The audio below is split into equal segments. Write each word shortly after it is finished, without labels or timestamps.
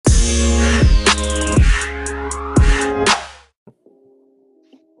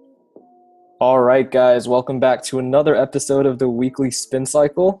All right, guys, welcome back to another episode of the Weekly Spin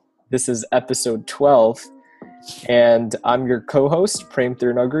Cycle. This is episode 12, and I'm your co-host, Prem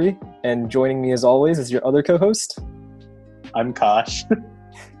Thirunagri, and joining me as always is your other co-host. I'm Kosh.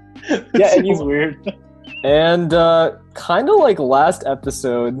 Yeah, and Feels weird. And kind of like last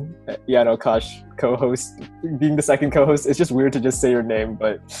episode, Kosh, co-host, being the second co-host, it's just weird to just say your name,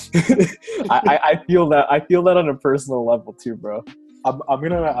 but I feel that on a personal level too, bro. I'm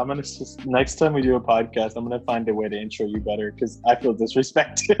gonna just next time we do a podcast, I'm gonna find a way to intro you better because I feel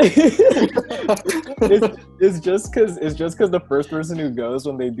disrespected. it's just because the first person who goes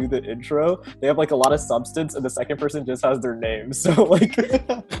when they do the intro, they have like a lot of substance, and the second person just has their name.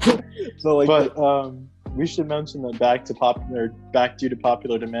 But we should mention that back due to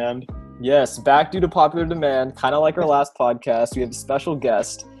popular demand. Yes, back due to popular demand, kind of like our last podcast, we have a special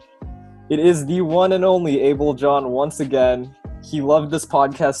guest. It is the one and only Abel John once again. He loved this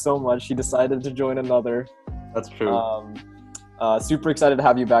podcast so much, he decided to join another. That's true. Super excited to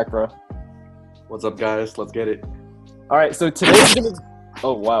have you back, bro. What's up, guys? Let's get it. All right, so today's gonna...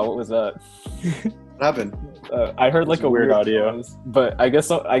 Oh, wow, what was that? What happened? I heard like a weird audio, noise, but I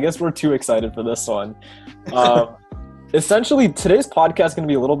guess we're too excited for this one. Essentially, today's podcast is going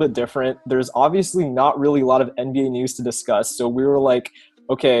to be a little bit different. There's obviously not really a lot of NBA news to discuss, so we were like,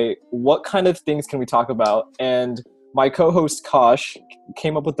 okay, what kind of things can we talk about? And my co-host Kosh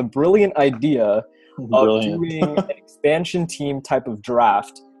came up with the brilliant idea of doing an expansion team type of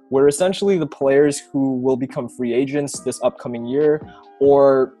draft, where essentially the players who will become free agents this upcoming year,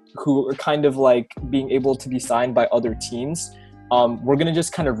 or who are kind of like being able to be signed by other teams, we're going to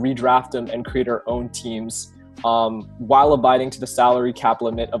just kind of redraft them and create our own teams while abiding to the salary cap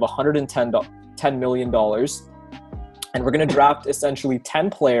limit of $110 million. And we're going to draft essentially 10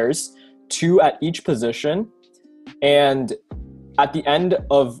 players, 2 at each position. And at the end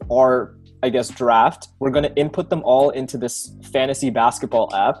of our, draft, we're going to input them all into this fantasy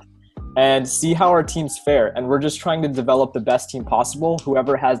basketball app and see how our teams fare. And we're just trying to develop the best team possible.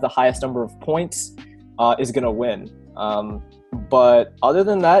 Whoever has the highest number of points is going to win. But other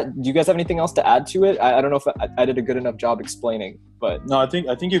than that, do you guys have anything else to add to it? I don't know if I did a good enough job explaining, but no, I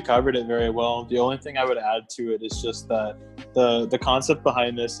think you covered it very well. The only thing I would add to it is just that the concept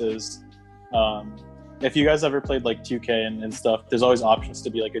behind this is, if you guys ever played like 2K and stuff, there's always options to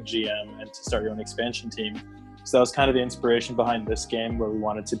be like a GM and to start your own expansion team. So that was kind of the inspiration behind this game, where we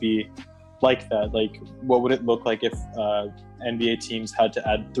wanted to be like that. Like, what would it look like if NBA teams had to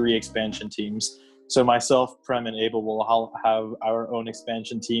add 3 expansion teams? So myself, Prem, and Abel will have our own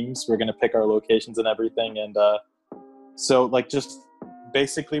expansion teams. We're going to pick our locations and everything. And so like just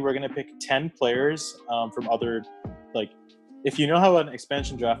basically we're going to pick 10 players from other, like, if you know how an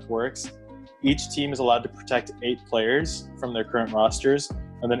expansion draft works, each team is allowed to protect 8 players from their current rosters,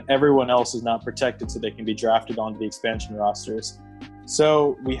 and then everyone else is not protected, so they can be drafted onto the expansion rosters.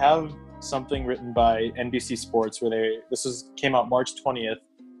 So we have something written by NBC Sports where came out March 20th,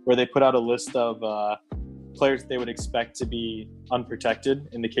 where they put out a list of players they would expect to be unprotected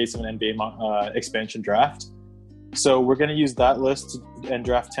in the case of an NBA expansion draft. So we're going to use that list and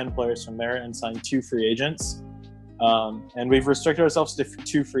draft 10 players from there and sign 2 free agents. And we've restricted ourselves to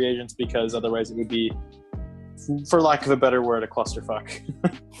 2 free agents because otherwise it would be, for lack of a better word, a clusterfuck.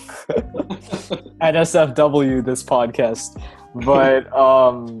 NSFW, this podcast. But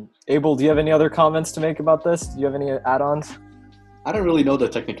Abel, do you have any other comments to make about this? Do you have any add-ons? I don't really know the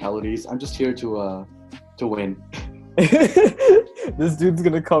technicalities. I'm just here to win. This dude's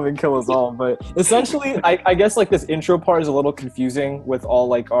gonna come and kill us all. But essentially, I guess like this intro part is a little confusing with all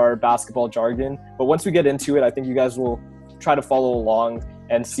like our basketball jargon. But once we get into it, I think you guys will try to follow along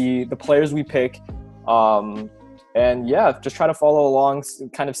and see the players we pick. And yeah, just try to follow along,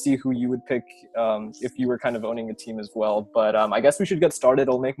 kind of see who you would pick if you were kind of owning a team as well. But I guess we should get started.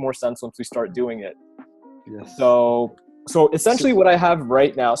 It'll make more sense once we start doing it. Yes. So essentially what I have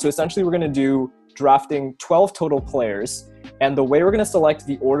right now, we're going to do drafting 12 total players. And the way we're going to select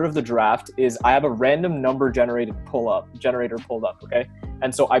the order of the draft is I have a random number generator pulled up, okay?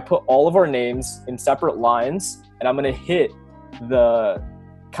 And so I put all of our names in separate lines, and I'm going to hit the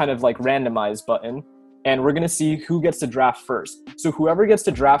kind of like randomize button, and we're going to see who gets to draft first. So whoever gets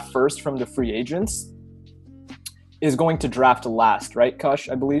to draft first from the free agents is going to draft last, right, Kush,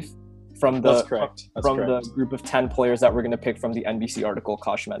 I believe? That's correct. The group of 10 players that we're going to pick from the NBC article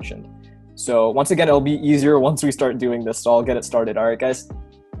Kosh mentioned. So once again, it'll be easier once we start doing this. So I'll get it started. All right, guys.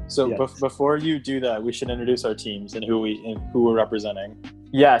 So before you do that, we should introduce our teams and who we're representing.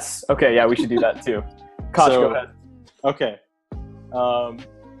 Yes. Okay. Yeah, we should do that too. Kosh, go ahead. Okay.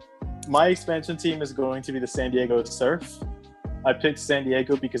 My expansion team is going to be the San Diego Surf. I picked San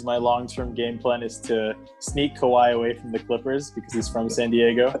Diego because my long-term game plan is to sneak Kawhi away from the Clippers because he's from San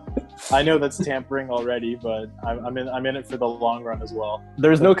Diego. I know that's tampering already, but I'm in it for the long run as well.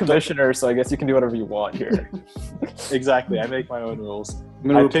 There's no commissioner, so I guess you can do whatever you want here. Exactly, I make my own rules.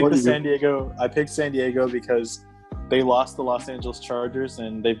 I picked San Diego because they lost the Los Angeles Chargers,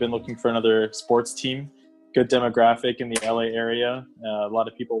 and they've been looking for another sports team. Good demographic in the LA area. A lot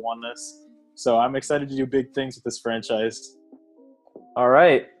of people want this, so I'm excited to do big things with this franchise. All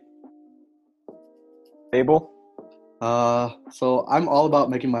right. Abel? So I'm all about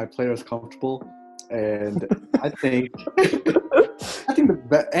making my players comfortable, and I think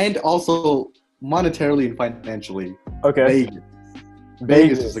and also monetarily and financially. Okay.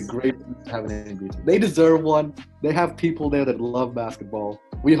 Vegas is a great place to have an NBA team. They deserve one. They have people there that love basketball.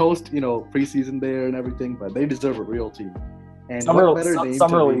 We host, preseason there and everything, but they deserve a real team. And what better name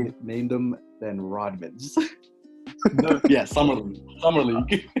to name them than Rodmans? Yeah, Summer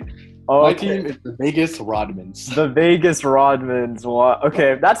League. Oh, my team is the Vegas Rodmans. The Vegas Rodmans. Wow.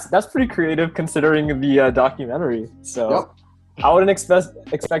 Okay, that's pretty creative considering the documentary. So yep. I wouldn't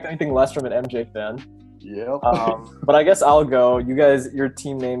expect anything less from an MJ fan. Yep. But I guess I'll go. You guys, your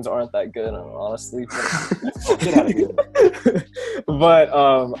team names aren't that good, honestly. Get out of here. But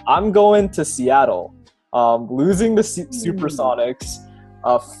I'm going to Seattle. Losing the Supersonics.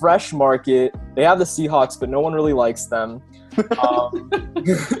 Fresh market. They have the Seahawks, but no one really likes them.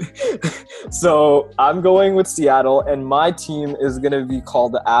 So I'm going with Seattle, and my team is going to be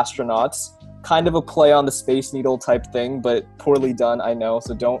called the Astronauts. Kind of a play on the Space Needle type thing, but poorly done, I know.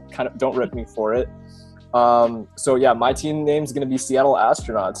 So don't rip me for it. So yeah, my team name is going to be Seattle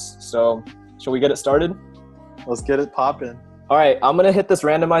Astronauts. So shall we get it started? Let's get it popping. All right, I'm going to hit this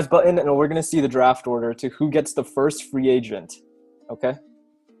randomize button, and we're going to see the draft order to who gets the first free agent. Okay?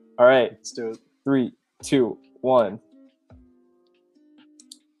 All right. Let's do it. 3, 2, 1.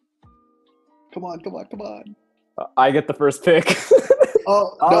 Come on. I get the first pick.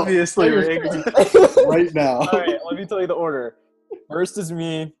 Oh, obviously, no, right now. All right, let me tell you the order. First is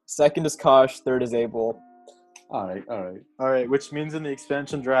me, second is Kosh, third is Abel. All right. Which means in the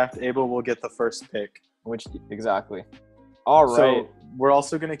expansion draft, Abel will get the first pick. Exactly. All right. So we're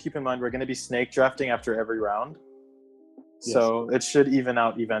also going to keep in mind we're going to be snake drafting after every round. Yes. So it should even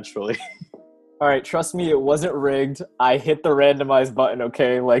out eventually. All right, trust me, it wasn't rigged. I hit the randomize button,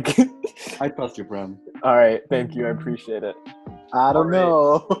 okay? I trust you, Bram. All right, thank you. I appreciate it. I don't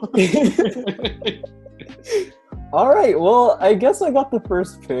know. All right, well, I guess I got the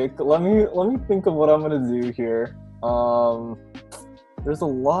first pick. Let me think of what I'm gonna do here. There's a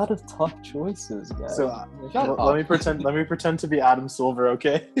lot of tough choices, guys. So let me pretend to be Adam Silver,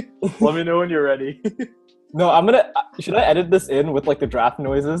 okay? Let me know when you're ready. No, should I edit this in with the draft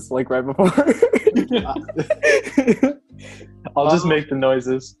noises right before? I'll just make the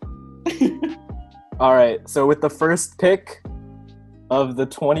noises. All right, so with the first pick of the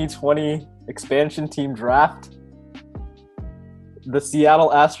 2020 expansion team draft, the Seattle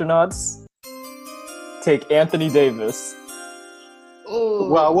Astronauts take Anthony Davis. Oh.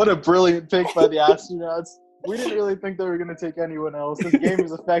 Wow, what a brilliant pick by the Astronauts. We didn't really think they were going to take anyone else. This game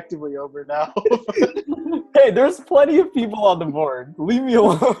is effectively over now. Hey, there's plenty of people on the board. Leave me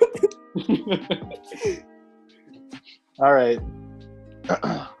alone. All right.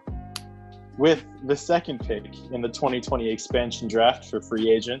 With the second pick in the 2020 expansion draft for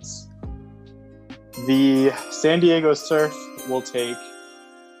free agents, the San Diego Surf will take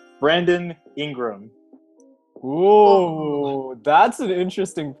Brandon Ingram. Ooh, that's an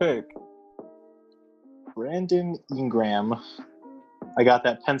interesting pick. Brandon Ingram. I got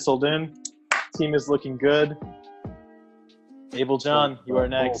that penciled in. Team is looking good. Abel John, you are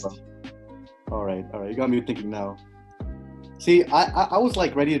next. All right. You got me thinking now. See, I was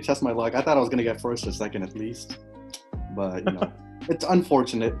ready to test my luck. I thought I was gonna get first or second at least, but it's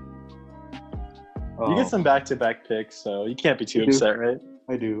unfortunate. You get some back-to-back picks, so you can't be too upset, right?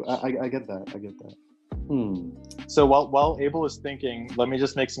 I do. I get that. So while Abel is thinking, let me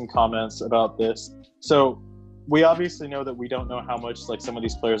just make some comments about this. So we obviously know that we don't know how much some of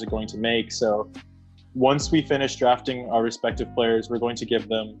these players are going to make. So once we finish drafting our respective players, we're going to give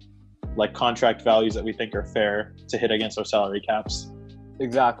them contract values that we think are fair to hit against our salary caps.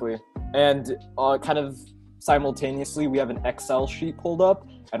 Exactly. And kind of simultaneously, we have an Excel sheet pulled up,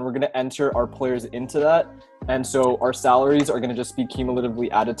 and we're going to enter our players into that. And so our salaries are going to just be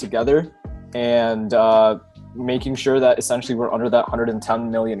cumulatively added together, and making sure that essentially we're under that 110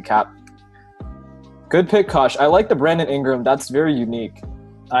 million cap. Good pick, Kosh. I like the Brandon Ingram. That's very unique.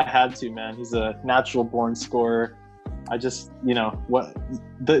 I had to, man. He's a natural born scorer. I just, what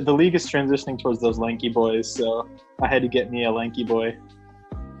the league is transitioning towards those lanky boys, so I had to get me a lanky boy.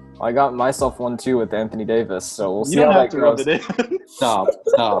 I got myself one too with Anthony Davis, so we'll see You don't how have that to rub goes. it in. Stop.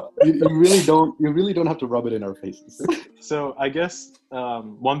 You really don't have to rub it in our faces. So I guess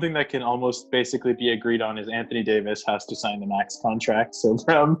one thing that can almost basically be agreed on is Anthony Davis has to sign the max contract. So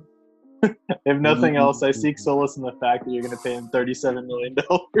if nothing else, I seek solace in the fact that you're going to pay him $37 million.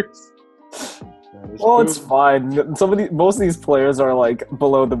 Well, it's fine. Most of these players are like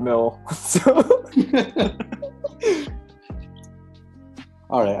below the mill. So.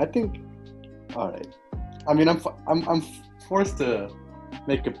 All right, I think. All right, I mean, I'm forced to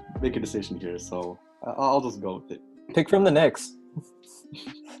make a decision here, so I'll just go with it. Pick from the Knicks.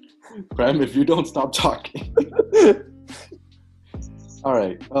 Prem, if you don't stop talking. All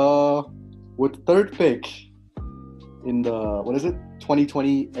right, with third pick in the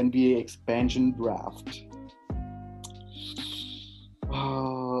 2020 NBA expansion draft.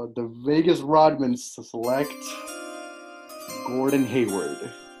 The Vegas Rodmen select Gordon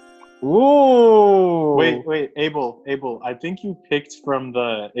Hayward. Ooh. Wait, Abel. I think you picked from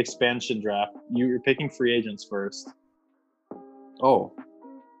the expansion draft. You're picking free agents first. Oh.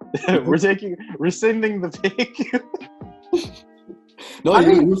 We're rescinding the pick. No,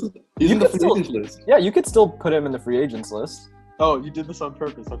 he's in the free agents list. Yeah, you could still put him in the free agents list. Oh, you did this on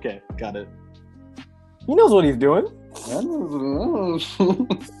purpose. Okay, got it. He knows what he's doing.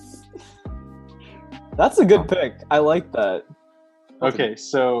 That's a good pick. I like that. Okay,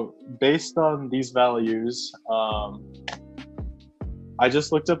 so based on these values, I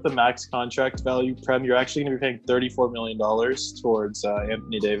just looked up the max contract value. Prem, you're actually going to be paying $34 million towards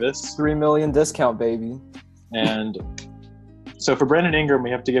Anthony Davis. $3 million discount, baby. And so for Brandon Ingram,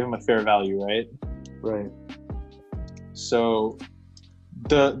 we have to give him a fair value, right? Right. So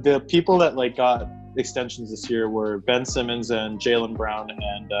the people that like got extensions this year were Ben Simmons and Jaylen Brown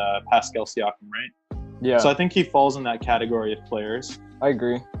and Pascal Siakam, right? Yeah. So I think he falls in that category of players. I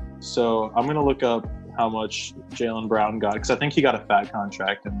agree. So I'm going to look up how much Jaylen Brown got because I think he got a fat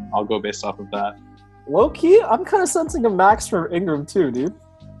contract, and I'll go based off of that. Low-key, I'm kind of sensing a max for Ingram too, dude.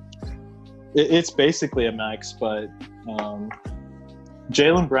 It's basically a max, but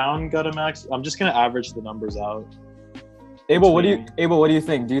Jaylen Brown got a max. I'm just going to average the numbers out. Abel, what do you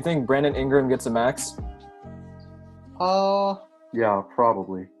think? Do you think Brandon Ingram gets a max? Yeah,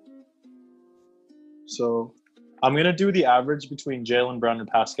 probably. So I'm going to do the average between Jaylen Brown and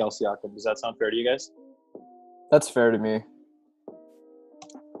Pascal Siakam. Does that sound fair to you guys? That's fair to me.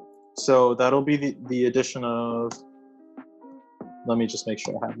 So that'll be the addition of... Let me just make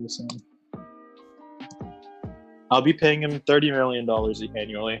sure I have this in. I'll be paying him $30 million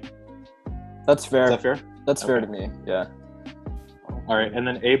annually. That's fair. Is that fair? That's fair to me, yeah. All right, and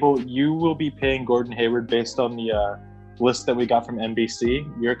then Abel, you will be paying Gordon Hayward based on the list that we got from NBC.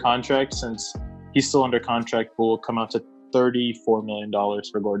 Your contract, since he's still under contract, will come out to $34 million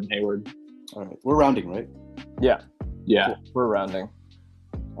for Gordon Hayward. All right, we're rounding, right? Yeah. Yeah. Cool. We're rounding.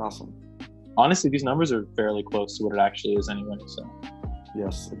 Awesome. Honestly, these numbers are fairly close to what it actually is anyway. So.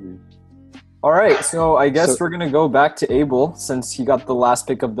 Yes, agreed. All right, so I guess we're going to go back to Abel since he got the last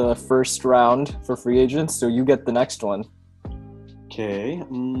pick of the first round for free agents, so you get the next one. Okay.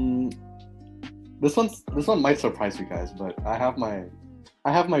 This one might surprise you guys, but I have my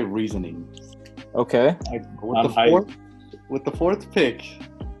reasoning. Okay. With the fourth pick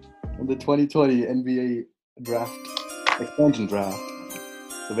in the 2020 NBA expansion draft,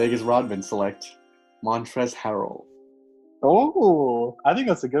 the Vegas Rodmen select Montrezl Harrell. Oh, I think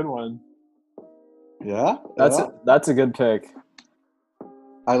that's a good one. Yeah? That's a good pick.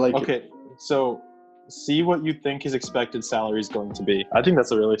 I like it. Okay, so see what you think his expected salary is going to be. I think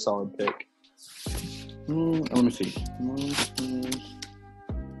that's a really solid pick. Let me see.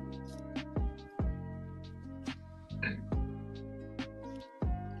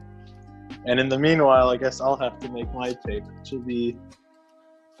 And in the meanwhile, I guess I'll have to make my pick, which will be...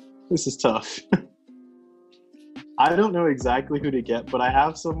 This is tough. I don't know exactly who to get, but I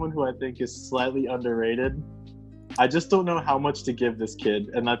have someone who I think is slightly underrated. I just don't know how much to give this kid,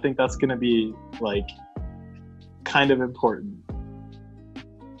 and I think that's going to be, like, kind of important.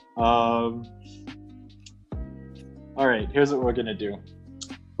 All right, here's what we're going to do.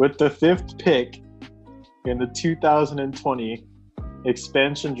 With the fifth pick in the 2020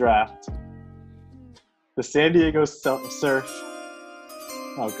 expansion draft, the San Diego Surf...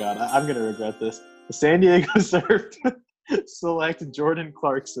 Oh, God, I'm going to regret this. The San Diego Surf select Jordan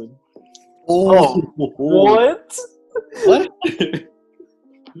Clarkson. Oh, what? What?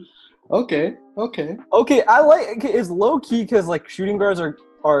 Okay. I like it's low key because like shooting guards are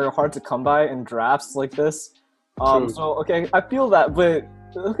hard to come by in drafts like this. True. So okay, I feel that, but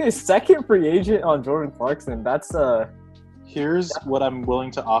Okay, second free agent on Jordan Clarkson. That's Here's what I'm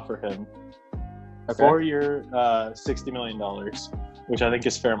willing to offer him. Okay. 4-year, $60 million, which I think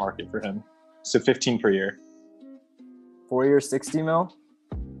is fair market for him. So 15 per year. 4 years, 60 mil.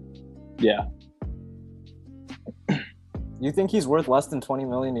 Yeah. You think he's worth less than 20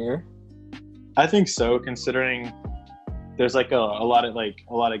 million a year? I think so, considering there's like a lot of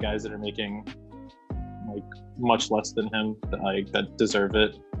guys that are making like much less than him that deserve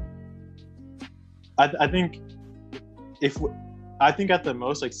it. I think at the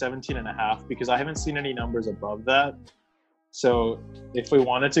most like 17 and a half, because I haven't seen any numbers above that. So if we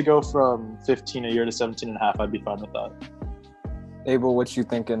wanted to go from 15 a year to 17 and a half, I'd be fine with that. Abel, what you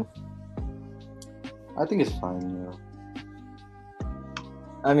thinking? I think it's fine, yeah.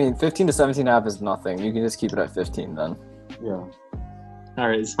 I mean, 15 to 17 and a half is nothing. You can just keep it at 15 then. Yeah. All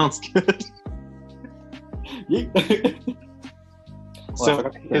right, sounds good.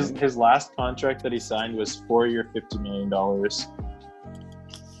 So his last contract that he signed was 4-year, $50 million.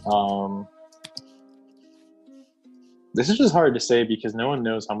 This is just hard to say because no one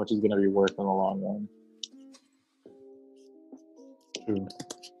knows how much he's going to be worth in the long run. True.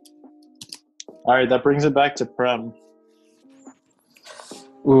 All right, that brings it back to Prem.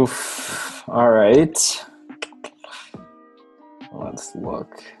 Oof. All right. Let's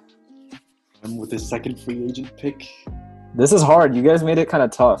look. I'm with his second free agent pick. This is hard. You guys made it kind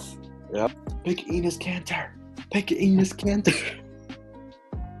of tough. Yeah. Pick Enes Kanter. Pick Enes Kanter.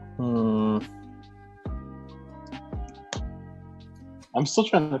 I'm still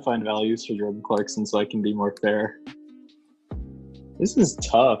trying to find values for Jordan Clarkson so I can be more fair. This is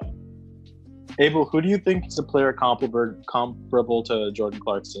tough. Abel, who do you think is a player comparable to Jordan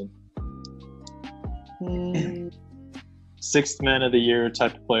Clarkson? Sixth man of the year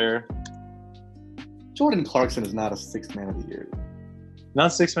type of player. Jordan Clarkson is not a sixth man of the year.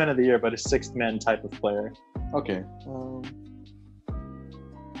 Not sixth man of the year, but a sixth man type of player. Okay.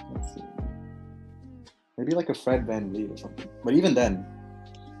 Let's see. Maybe like a Fred VanVleet or something. But even then.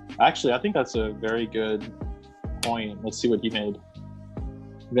 Actually, I think that's a very good point. Let's see what he made.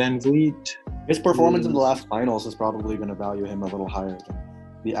 VanVleet. His performance in the last finals is probably going to value him a little higher than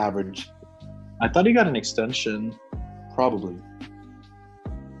the average. I thought he got an extension. Probably.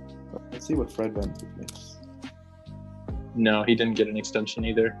 Let's see what Fred VanVleet makes. No, he didn't get an extension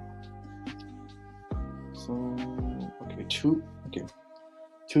either. So, okay,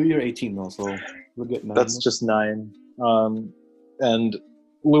 2-year, 18 mil. So we'll get 9. That's just 9. And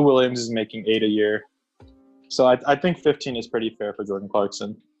Lou Williams is making 8 a year. So I think 15 is pretty fair for Jordan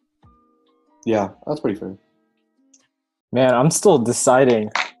Clarkson. Yeah, that's pretty fair. Man, I'm still deciding.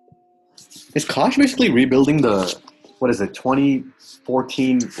 Is Kosh basically rebuilding the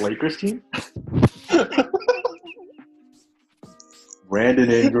 2014 Lakers team? Brandon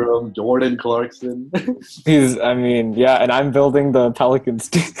Ingram, Jordan Clarkson. And I'm building the Pelicans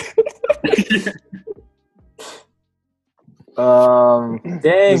team.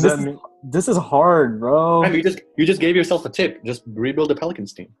 Dang, this is hard, bro. You just gave yourself a tip. Just rebuild the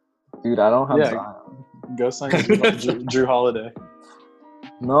Pelicans team. Dude, I don't have time. Go sign Drew Holiday.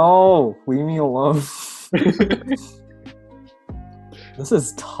 No, leave me alone. This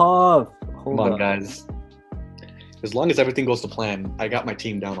is tough. Come on, guys. As long as everything goes to plan, I got my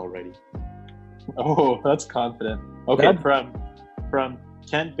team down already. Oh, that's confident. Okay, from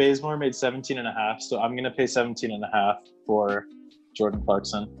Kent Bazemore made 17 and a half, so I'm going to pay 17 and a half for Jordan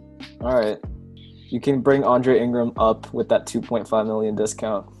Clarkson. All right. You can bring Andre Ingram up with that 2.5 million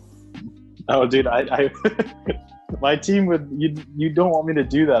discount. Oh, dude, I my team would you don't want me to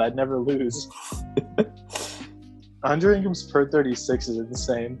do that. I'd never lose. Andre Ingram's per 36 is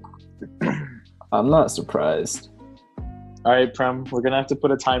insane. I'm not surprised. All right, Prem, we're going to have to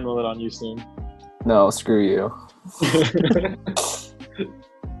put a time limit on you soon. No, screw you.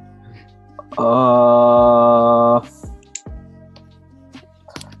 All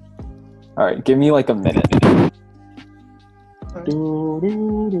right, give me like a minute.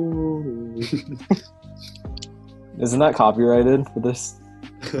 Isn't that copyrighted for this?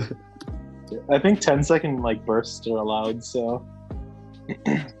 I think 10-second bursts are allowed, so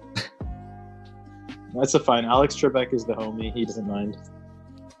that's a fine. Alex Trebek is the homie. He doesn't mind.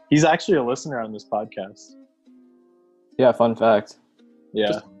 He's actually a listener on this podcast. Yeah, fun fact.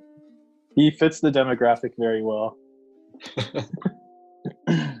 Yeah. He fits the demographic very well.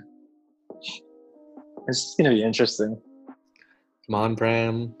 It's just going to be interesting. Come on,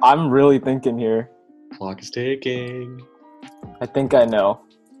 Bram. I'm really thinking here. Clock is ticking. I think I know.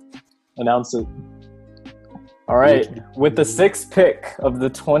 Announce it. All right. With the 6th pick of the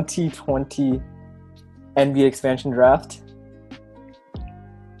 2020 NBA expansion draft,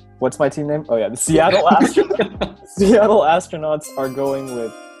 What's my team name? Oh yeah, the Seattle Astronauts. Seattle Astronauts are going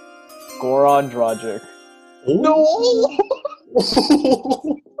with Goran Dragic. No.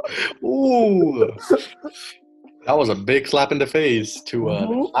 Ooh. That was a big slap in the face to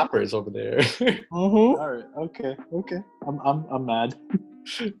the Flappers over there. All right. Okay. I'm mad.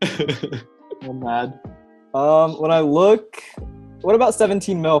 I'm mad. When I look, what about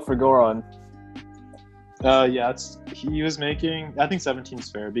 17 mil for Goran? Yeah, he was making. I think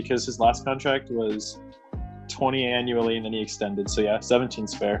 17's fair because his last contract was 20 annually, and then he extended. So yeah,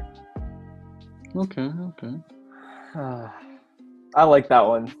 17's fair. Okay. I like that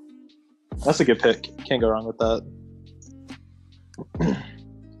one. That's a good pick. Can't go wrong with that.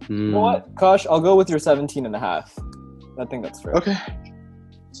 You know what, Kosh? I'll go with your 17 and a half. I think that's fair. Okay.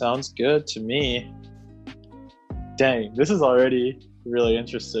 Sounds good to me. Dang, this is already really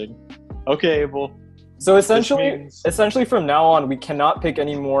interesting. Okay, Abel. So essentially from now on, we cannot pick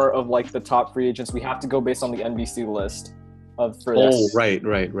any more of like the top free agents. We have to go based on the NBC list for this. Oh, right.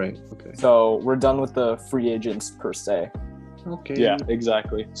 Okay. So we're done with the free agents per se. Okay. Yeah,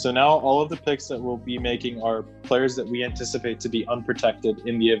 exactly. So now all of the picks that we'll be making are players that we anticipate to be unprotected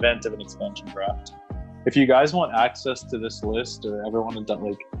in the event of an expansion draft. If you guys want access to this list or ever want to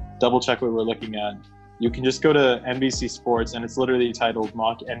double check what we're looking at, you can just go to NBC Sports, and it's literally titled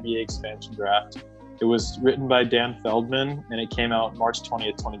Mock NBA Expansion Draft. It was written by Dan Feldman, and it came out March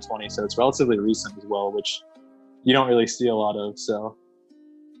 20th, 2020. So it's relatively recent as well, which you don't really see a lot of. So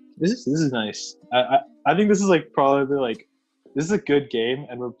this is nice. I think this is this is a good game,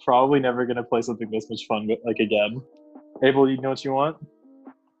 and we're probably never going to play something this much fun again. Abel, you know what you want?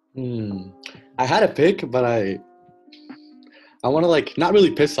 I had a pick, but I want to not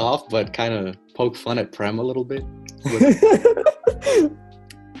really piss off, but kind of poke fun at Prem a little bit.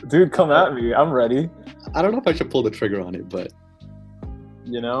 Dude, come at me. I'm ready. I don't know if I should pull the trigger on it, but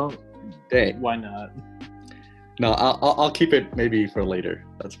dang, why not? No, I'll keep it maybe for later.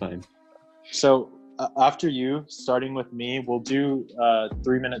 That's fine. So after you, starting with me, we'll do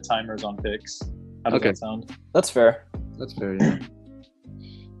 3-minute timers on picks. How does that sound? That's fair. Yeah.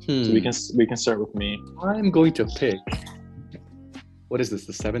 So we can start with me. I'm going to pick. What is this?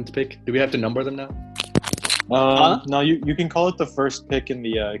 The 7th pick? Do we have to number them now? No, you can call it the first pick in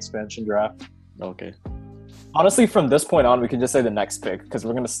the expansion draft. Okay. Honestly, from this point on, we can just say the next pick because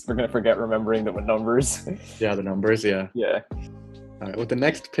we're gonna forget remembering the numbers. Yeah, the numbers. Yeah. Yeah. All right. With the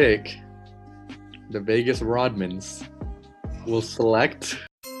next pick, the Vegas Rodmans will select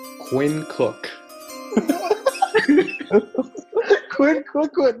Quinn Cook. Quinn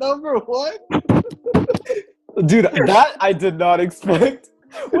Cook with number what? Dude, that I did not expect.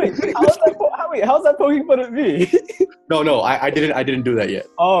 Wait, how's that poking fun at me? No, I didn't do that yet.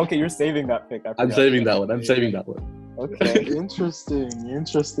 Oh, okay, you're saving that pick. I'm saving that one. Okay, interesting.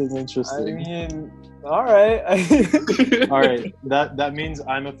 I mean, all right. All right, that means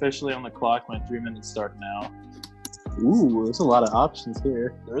I'm officially on the clock. My 3 minutes start now. Ooh, there's a lot of options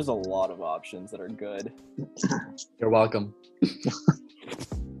here. There's a lot of options that are good. You're welcome.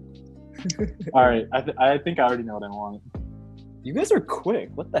 All right, I think I already know what I want. You guys are quick.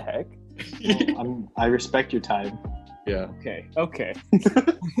 What the heck? I respect your time. Yeah. Okay.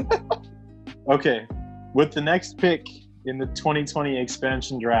 Okay. With the next pick in the 2020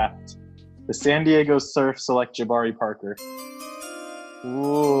 expansion draft, the San Diego Surf select Jabari Parker.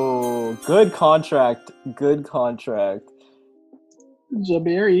 Ooh, good contract. Jabari.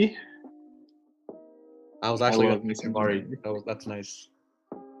 I was actually going to pick Jabari. That's nice.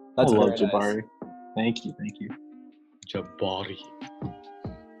 I love Jabari. Nice. Thank you. Jabari.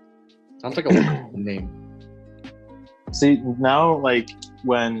 Sounds like a name. See, now,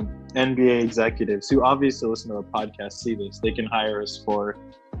 when NBA executives who obviously listen to our podcast see this, they can hire us for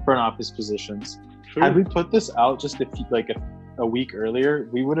front office positions. True. Had we put this out just a week earlier,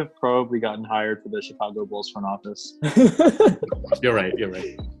 we would have probably gotten hired for the Chicago Bulls front office. You're right.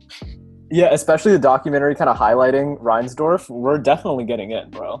 Yeah, especially the documentary kind of highlighting Reinsdorf. We're definitely getting it,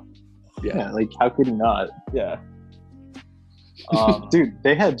 bro. Yeah, how could you not? Yeah. Dude,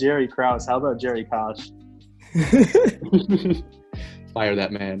 they had Jerry Krause. How about Jerry Kosh? Fire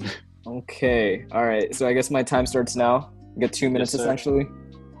that man. Okay. All right. So I guess my time starts now. You get 2 minutes, yes, essentially.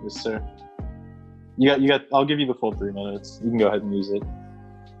 Yes, sir. You got. I'll give you the full 3 minutes. You can go ahead and use it.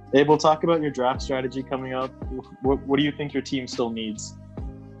 Abel, talk about your draft strategy coming up. What do you think your team still needs?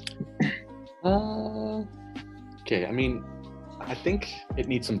 Okay. I mean, I think it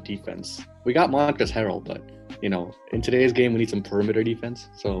needs some defense. We got Montrezl Harrell, but in today's game, we need some perimeter defense.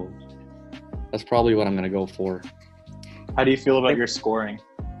 So that's probably what I'm gonna go for. How do you feel about your scoring?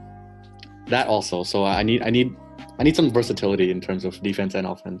 That also. So I need I need some versatility in terms of defense and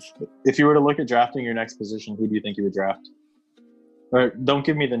offense. If you were to look at drafting your next position, who do you think you would draft? Or don't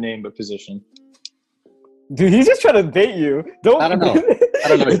give me the name, but position. Dude, he's just trying to bait you. I don't know.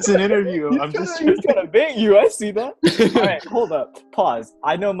 It's an interview. He's trying to bait you. I see that. All right, hold up. Pause.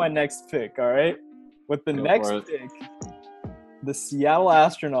 I know my next pick, all right? With the next pick, the Seattle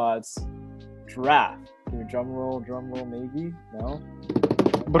Astronauts draft. Give me drum roll, maybe? No?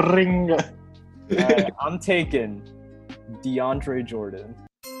 Bring. All right, I'm taking DeAndre Jordan.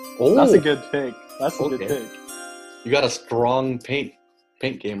 Oh, that's a good pick. That's a good pick. You got a strong paint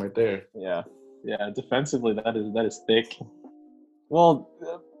game right there. Yeah. Yeah, defensively, that is thick. Well,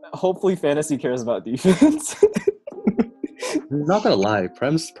 hopefully fantasy cares about defense. I'm not gonna lie,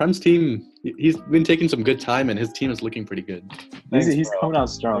 Prem's team, he's been taking some good time, and his team is looking pretty good. He's coming out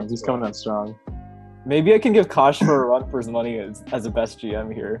strong. He's coming out strong. Maybe I can give Kosh for a run for his money as a best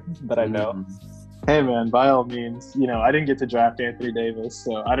GM here that I know. Hey man, by all means, I didn't get to draft Anthony Davis,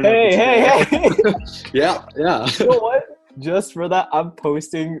 so I don't know. Hey! yeah. You know what? Just for that, I'm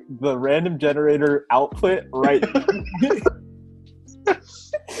posting the random generator output right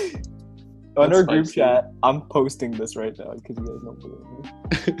on our group chat. I'm posting this right now because you guys don't believe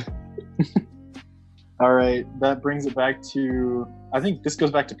me. All right, that brings it back to. I think this goes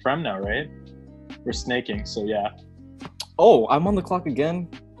back to Prem now, right? We're snaking, so yeah. Oh, I'm on the clock again.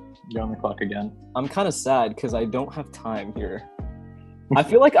 You're on the clock again. I'm kind of sad because I don't have time here. I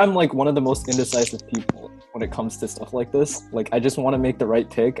feel like I'm like one of the most indecisive people when it comes to stuff like this. Like, I just want to make the right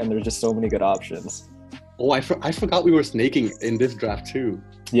pick, and there's just so many good options. Oh, I forgot we were snaking in this draft too.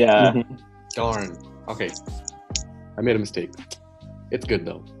 Yeah. Mm-hmm. Darn. Okay. I made a mistake. It's good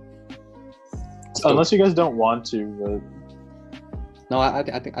though. Unless you guys don't want to. But... No, I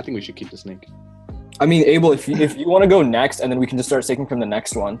think we should keep the snake. I mean, Abel, if you want to go next, and then we can just start snaking from the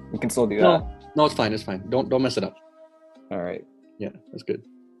next one, we can still do that. No, it's fine. It's fine. Don't mess it up. All right. Yeah, that's good.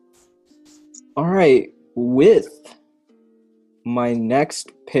 All right. With my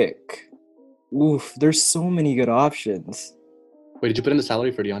next pick, oof, there's so many good options. Wait, did you put in the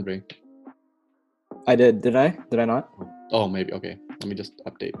salary for DeAndre? I did. Did I? Did I not? Oh, maybe. Okay. Let me just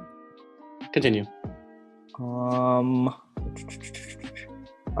update. Continue. All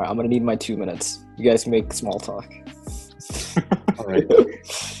right, I'm gonna need my 2 minutes. You guys make small talk. All right.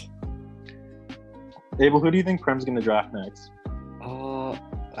 Abel, who do you think Prem's gonna draft next?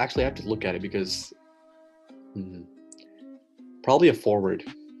 Actually, I have to look at it because probably a forward.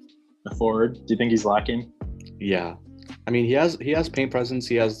 A forward? Do you think he's lacking? Yeah. I mean, he has paint presence.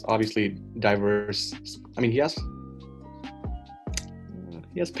 He has obviously diverse. I mean, he has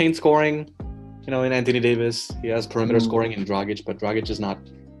paint scoring. In Anthony Davis. He has perimeter scoring in Dragic, but Dragic is not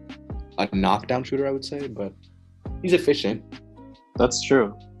a knockdown shooter, I would say. But he's efficient. That's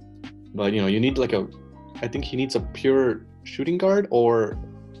true. But you need I think he needs a pure shooting guard or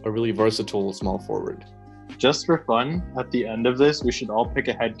a really versatile small forward. Just for fun, at the end of this, we should all pick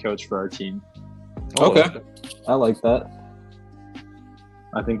a head coach for our team. Okay. I like that.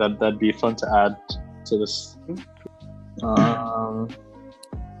 I think that'd be fun to add to this.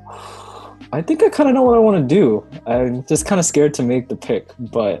 I think I kind of know what I want to do. I'm just kind of scared to make the pick,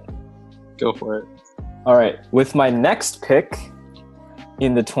 but... Go for it. All right. With my next pick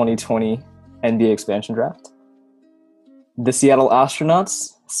in the 2020 NBA expansion draft, the Seattle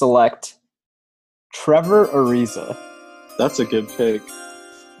Astronauts select Trevor Ariza. That's a good pick.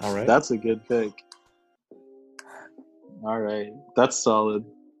 All right. That's a good pick. All right. That's solid.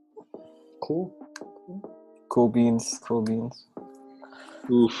 Cool. Cool beans.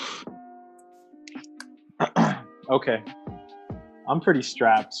 Oof. Okay. I'm pretty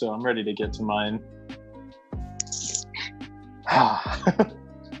strapped, so I'm ready to get to mine.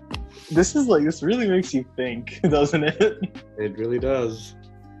 This really makes you think, doesn't it? It really does.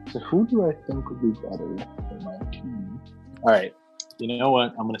 So who do I think would be better for my team? All right. You know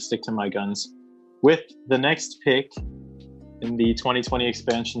what? I'm going to stick to my guns. With the next pick in the 2020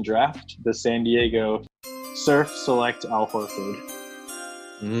 expansion draft, the San Diego Surf select Al Horford.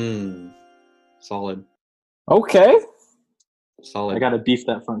 Solid. Okay. Solid. I got to beef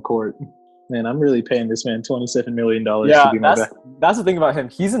that front court. Man, I'm really paying this man $27 million to be my back. That's the thing about him.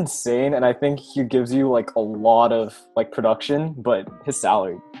 He's insane, and I think he gives you a lot of production, but his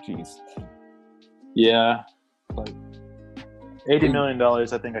salary, jeez. Yeah, $80 million. I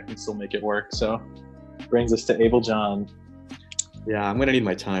think I can still make it work. So, brings us to Abel John. Yeah, I'm gonna need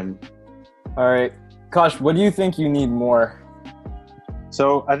my time. All right, Kosh, what do you think you need more?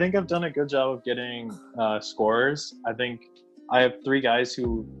 So I think I've done a good job of getting scorers. I think I have 3 guys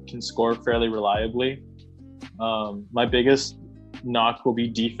who can score fairly reliably. My biggest knock will be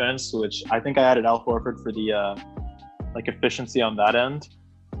defense, which I think I added Al Horford for the like efficiency on that end.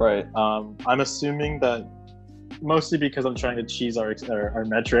 Right. I'm assuming that mostly because I'm trying to cheese our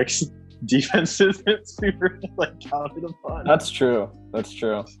metrics, defense isn't super like counted upon. That's true.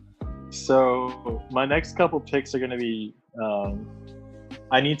 So my next couple picks are going to be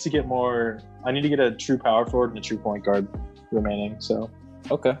I need to get a true power forward and a true point guard remaining. So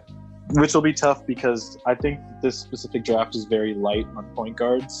Okay. which will be tough because I think this specific draft is very light on point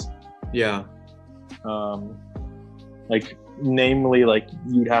guards. Yeah. Like namely, like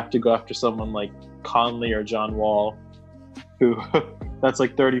you'd have to go after someone like Conley or John Wall, who that's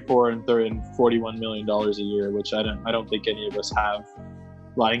like $34 and $41 million a year, which I don't think any of us have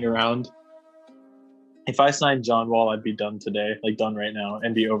lying around. If I signed John Wall, I'd be done today, like done right now,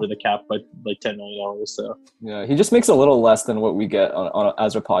 and be over the cap by like $10 million. So Yeah, he just makes a little less than what we get on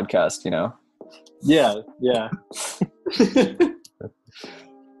as a podcast, you know. yeah.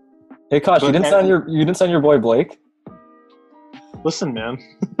 Hey, Kosh, you didn't sign your boy Blake? Listen, man.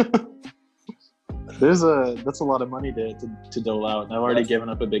 That's a lot of money to dole out, and I've already given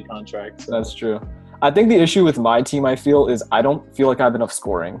up a big contract. So. That's true. I think the issue with my team, I feel, is I don't feel like I have enough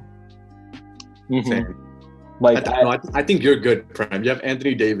scoring. Same. Like I think you're good, Prem. You have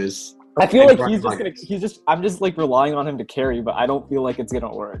Anthony Davis. I feel like Brian I'm just like relying on him to carry, but I don't feel like it's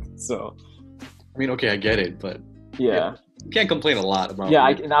gonna work. So I mean, okay, I get it, but yeah. you can't complain a lot about. Yeah,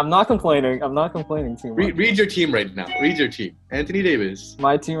 I'm not complaining. I'm not complaining too much. Read your team right now. Read your team. Anthony Davis.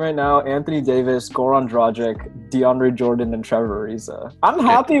 My team right now: Anthony Davis, Goran Dragic, DeAndre Jordan, and Trevor Ariza. I'm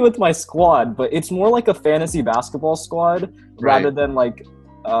happy with my squad, but it's more like a fantasy basketball squad rather than like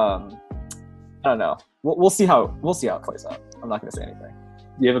I don't know. We'll see how it plays out. I'm not gonna say anything.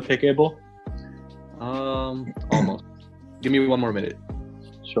 You have a pick, Abel? Almost. Give me one more minute.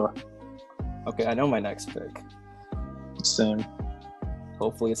 Sure. Okay, I know my next pick. Same.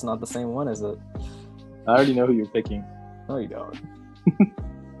 Hopefully, it's not the same one, is it? I already know who you're picking. No, you don't.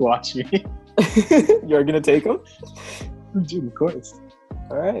 Watch me. You're gonna take him? Dude, of course.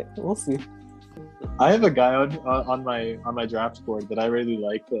 All right, we'll see. I have a guy on my draft board that I really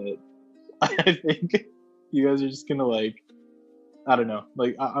like that I think you guys are just gonna like. I don't know.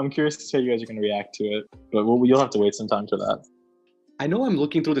 Like, I'm curious to see how you guys are gonna react to it, but you'll have to wait some time for that. I know I'm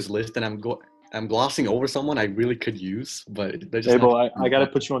looking through this list and I'm glossing over someone I really could use, but they're just. Abel, I gotta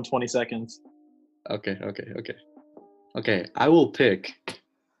put you on 20 seconds. Okay. I will pick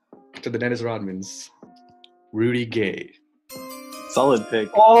to the Dennis Rodmans, Rudy Gay. Solid pick.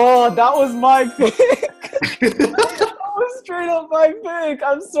 Oh, that was my pick. That was straight up my pick.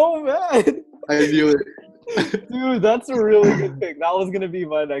 I'm so mad. I knew it. Dude, that's a really good pick. That was gonna be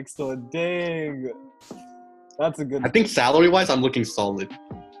my next one. Dang. That's a good I think salary-wise, I'm looking solid.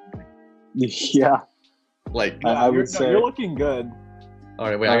 Yeah. Like, I would say you're looking good. all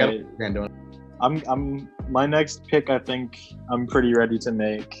right, wait, All I right. got to I'm my next pick. I think I'm pretty ready to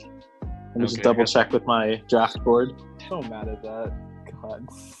make. Let me just Okay. double check with my draft board. So mad at that. God.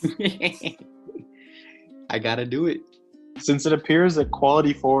 I gotta do it. Since it appears that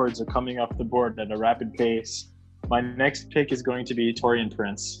quality forwards are coming off the board at a rapid pace, my next pick is going to be Taurean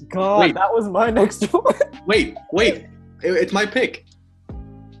Prince. God, Wait. that was my next one. Wait, it's my pick.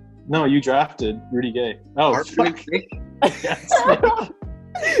 No, you drafted Rudy Gay. Oh, Our fuck. pick. Yes.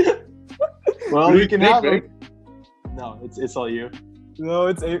 Well, Rudy you can Gay, have right? it. No, it's all you. No,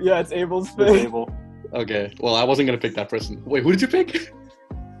 it's Abel's It's pick. Abel. Okay, well, I wasn't gonna pick that person. Wait, who did you pick?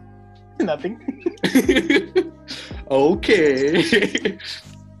 Nothing. Okay.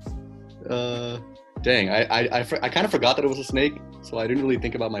 Dang, I kind of forgot that it was a snake, so I didn't really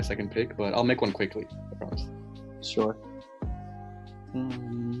think about my second pick, but I'll make one quickly, I promise. Sure.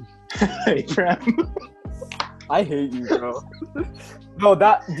 Hey, Prem. I hate you, bro. No,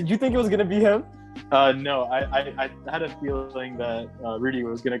 did you think it was gonna be him? No, I had a feeling that Rudy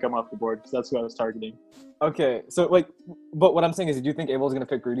was going to come off the board because that's who I was targeting. Okay, so like, but what I'm saying is, did you think Abel was gonna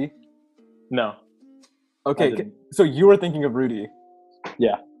pick Rudy? No. I Okay, didn't. so you were thinking of Rudy.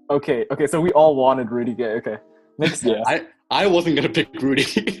 Yeah. Okay, so we all wanted Rudy Gay. Okay, makes sense. Yeah. I wasn't gonna pick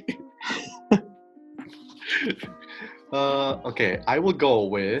Rudy. Okay, I will go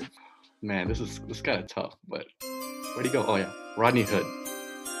with. Man, this is kind of tough, but where'd he go? Oh yeah, Rodney Hood.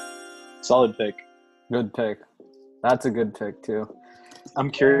 Solid pick. Good pick. That's a good pick too.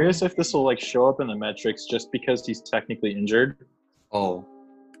 I'm curious if this will like show up in the metrics just because he's technically injured. Oh,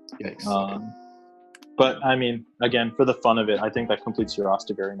 yikes. But I mean, again, for the fun of it, I think that completes your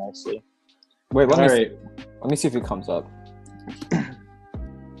roster very nicely. Wait, let All me right. let me see if he comes up.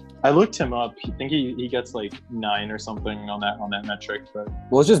 I looked him up. I think he gets like 9 or something on that metric, but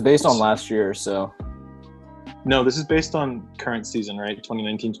Well, it's just based on last year, so. no, this is based on current season, right?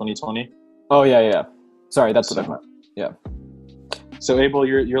 2019, 2020. Oh yeah. Sorry, that's what I meant. So Abel,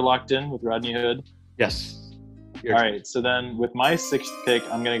 you're locked in with Rodney Hood. Yes. All right. So then, with my 6th pick,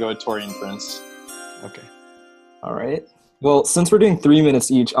 I'm gonna go with Torian Prince. Okay. All right. Well, since we're doing 3 minutes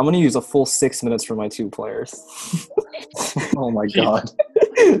each, I'm going to use a full 6 minutes for my 2 players. Oh my god.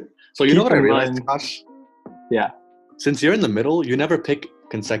 So you know what I in realized, mind- Josh? Yeah. Since you're in the middle, you never pick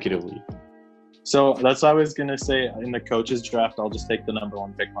consecutively. So that's what I was gonna say. In the coaches draft, I'll just take the number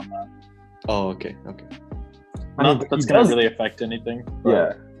 1 pick on that. Oh, okay. Okay. Not that that's gonna really affect anything. But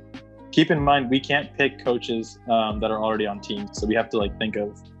Yeah. keep in mind, we can't pick coaches that are already on teams, so we have to like think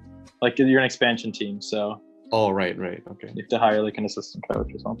of like you're an expansion team, so Oh, right. Okay. you have to hire like an assistant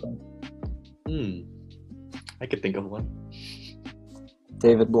coach or something. I could think of one.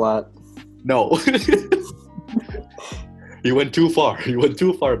 David Blatt. No. You went too far. You went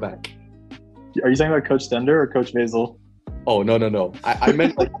too far back. Are you talking about Coach Stender or Coach Basil? Oh, no. I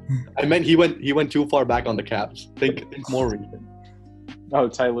meant he went too far back on the Caps. Think more recent. Oh,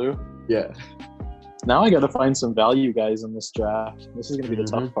 Ty Lue. Yeah. Now I got to find some value guys in this draft. This is gonna be the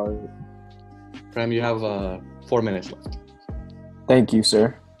tough part. Prem, you have 4 minutes left. Thank you,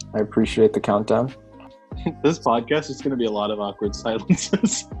 sir. I appreciate the countdown. This podcast is gonna be a lot of awkward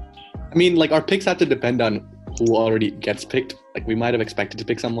silences. I mean, like, our picks have to depend on who already gets picked. Like, we might have expected to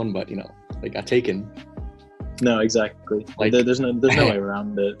pick someone, but, like, got taken. No, exactly. Like- There's no way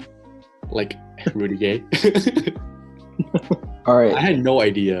around it. Like, Rudy Gay. All right. I had no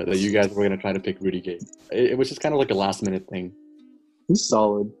idea that you guys were going to try to pick Rudy Gay. It was just kind of like a last-minute thing. He's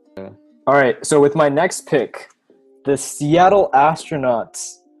solid. All right. So with my next pick, the Seattle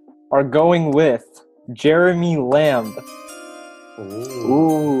Astronauts are going with Jeremy Lamb.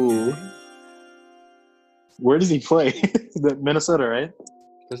 Ooh. Where does he play? Minnesota, right?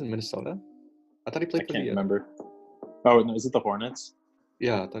 Wasn't Minnesota? I thought he I played for can't the... remember. Oh, no, is it the Hornets?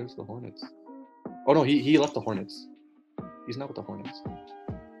 Yeah, I thought it was the Hornets. Oh, no, he left the Hornets. He's not with the Hornets.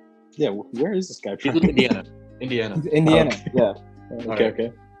 Yeah, where is this guy He's from? with Indiana. Indiana. Indiana. Okay. Yeah.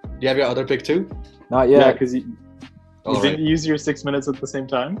 Okay. Do you have your other pick, too? Not Yeah, yet. because you All didn't right. use your 6 minutes at the same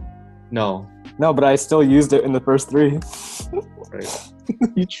time? No. No, but I still used it in the first 3. Right.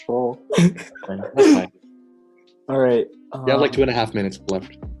 You troll. That's fine. All right. You have like 2.5 minutes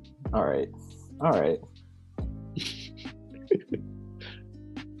left. All right.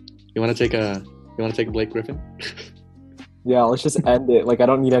 You want to take Blake Griffin? Yeah, let's just end it. Like, I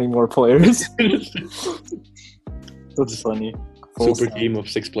don't need any more players. That's funny. Full Super stop. team of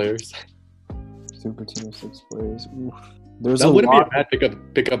 6 players. Super team of 6 players. Oof. There's That a wouldn't be a lot. bad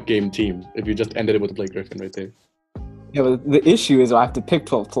pickup game team if you just ended it with Blake Griffin right there. Yeah, but the issue is I have to pick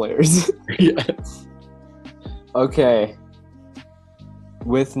 12 players. Yeah. Okay.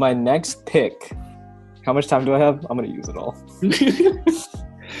 With my next pick, how much time do I have? I'm gonna use it all. You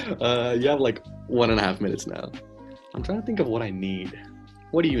have like 1.5 minutes now. I'm trying to think of what I need.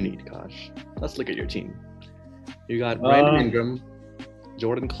 What do you need, Kosh? Let's look at your team. You got Brandon Ingram,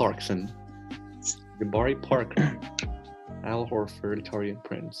 Jordan Clarkson, Jabari Parker, Al Horford, Taurean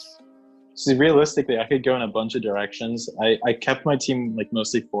Prince. See, realistically, I could go in a bunch of directions. I kept my team like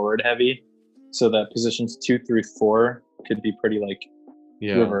mostly forward heavy, so that positions 2 through 4 could be pretty like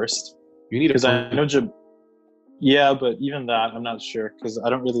reversed. You need Because I know yeah, but even that I'm not sure because I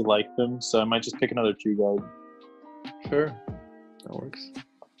don't really like them, so I might just pick another 2 guard. Sure. That works.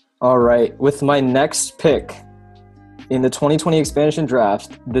 All right. With my next pick in the 2020 expansion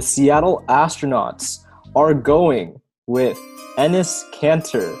draft, the Seattle Astronauts are going with Enes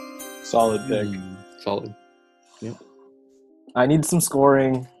Kanter. Solid pick. Solid. I need some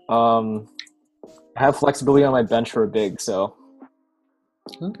scoring. I have flexibility on my bench for a big, so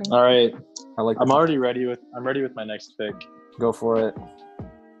Okay. All right, I like. I'm ready with my next pick. Go for it.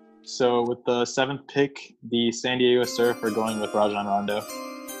 So with the 7th pick, the San Diego Surf are going with Rajon Rondo.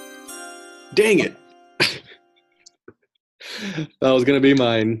 Dang it. That was gonna be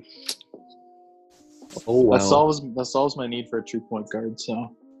mine. Oh wow. That solves my need for a true point guard.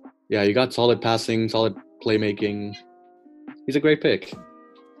 So Yeah, you got solid passing, solid playmaking. He's a great pick.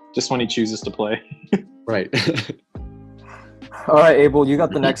 just when he chooses to play. Right. All right, Abel, you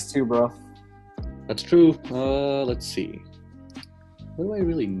got the next 2, bro. That's true. Let's see. What do I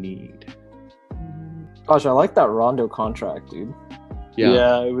really need? Gosh, I like that Rondo contract, dude.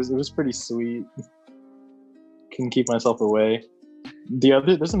 Yeah. It was pretty sweet. Couldn't keep myself away.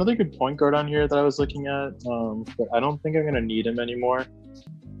 There's another good point guard on here that I was looking at, but I don't think I'm gonna need him anymore.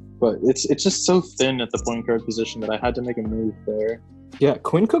 But it's just so thin at the point guard position that I had to make a move there. Yeah,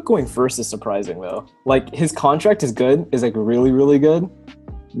 Quinn Cook going first is surprising though. Like his contract is good, is like really, really good.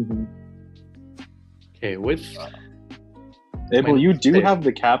 Mm-hmm. Okay, with Abel, you do pick. have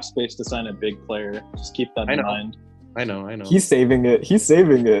the cap space to sign a big player. Just keep that I in know. mind. I know. He's saving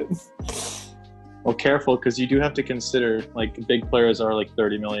it. Well, careful, because you do have to consider like big players are like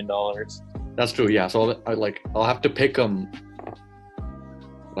 $30 million. That's true. Yeah. So I'll have to pick them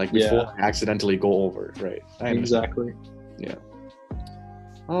like before I accidentally go over. Right. Exactly. Yeah.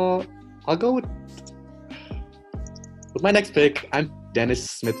 I'll go with my next pick. I'm Dennis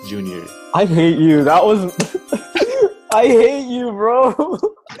Smith Jr. I hate you. That was. I hate you, bro.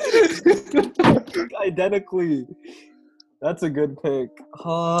 Identically. That's a good pick.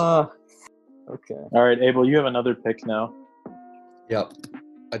 Okay. All right, Abel, you have another pick now. Yep.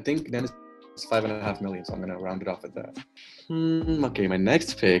 I think Dennis is $5.5 million, so I'm gonna round it off at that. Okay, my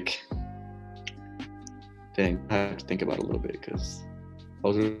next pick. Dang, I have to think about it a little bit because I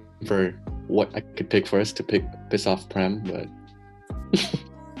was looking for what I could pick first to piss off Prem, but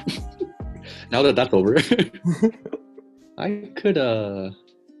now that that's over, I could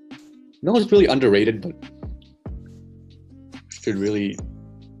no, it's really underrated, but should really,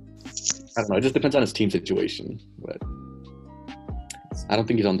 I don't know, it just depends on his team situation, but I don't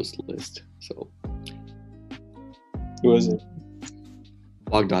think he's on this list, so. Who is it?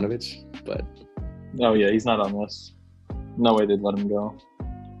 Bogdanovich, but. Oh yeah, he's not on this. No way they'd let him go.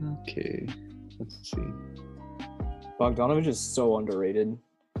 Okay, let's see. Bogdanovich is so underrated.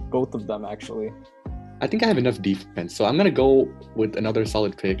 Both of them, actually. I think I have enough defense, so I'm going to go with another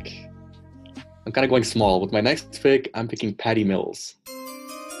solid pick. I'm kind of going small. With my next pick, I'm picking Patty Mills.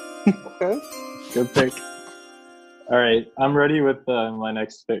 Okay. Good pick. All right, I'm ready with my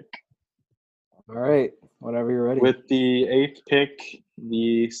next pick. All right, whenever you're ready. With the 8th pick,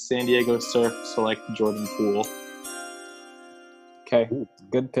 the San Diego Surf select Jordan Poole. Okay,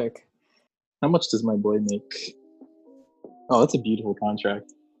 good pick. How much does my boy make? Oh, that's a beautiful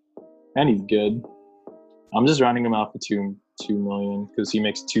contract. And he's good. I'm just rounding him off to $2 million because he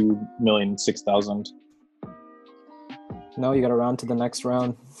makes $2,006,000. No, you got to round to the next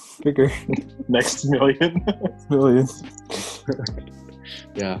round. Bigger. Next million. Million.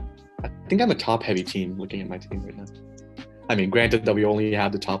 Yeah. I think I'm a top-heavy team looking at my team right now. I mean, granted that we only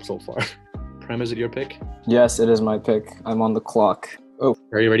have the top so far. Prem, is it your pick? Yes, it is my pick. I'm on the clock. Oh.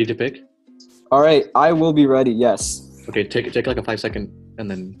 Are you ready to pick? All right, I will be ready, yes. Okay, take like a 5-second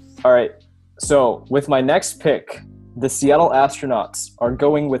and then... All right, so with my next pick, the Seattle Astronauts are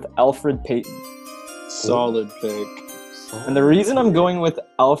going with Elfrid Payton. Solid pick. And the reason I'm going with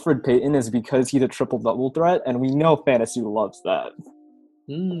Elfrid Payton is because he's a triple-double threat, and we know fantasy loves that.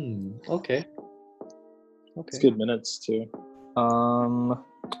 Okay. It's good minutes, too.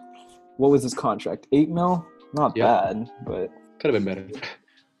 What was his contract? 8 mil? Not bad, but... Could have been better.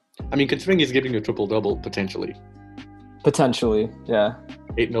 I mean, considering he's giving you a triple-double, potentially. Potentially, yeah.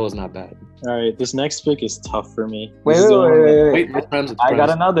 8 mil is not bad. All right, this next pick is tough for me. Wait. I got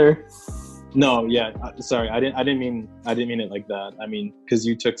another. No, yeah, sorry, I didn't mean it like that. I mean, because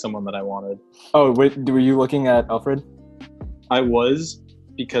you took someone that I wanted. Oh, wait, were you looking at Alfred? I was,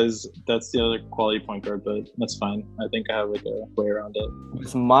 because that's the other quality point guard, but that's fine. I think I have like a way around it.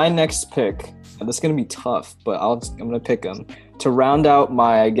 With my next pick, this is gonna be tough, but I'm gonna pick him to round out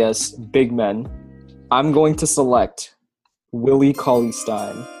my, I guess, big men. I'm going to select Willie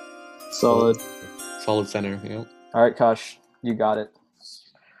Cauley-Stein. Solid center, yeah. All right, Kosh, you got it.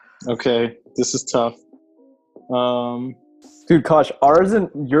 Okay, this is tough. Dude, Kosh,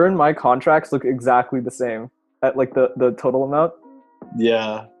 your and my contracts look exactly the same at like the total amount.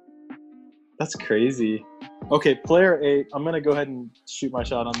 Yeah, that's crazy. Okay, player 8. I'm gonna go ahead and shoot my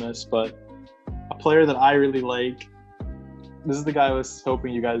shot on this, but a player that I really like. This is the guy I was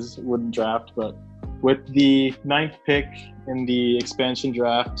hoping you guys wouldn't draft, but with the 9th pick in the expansion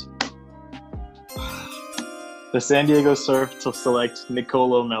draft, the San Diego Surf to select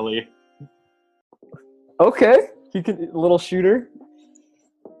Nicolo Melli. Okay, he can little shooter.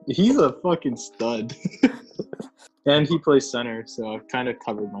 He's a fucking stud. And he plays center, so I've kind of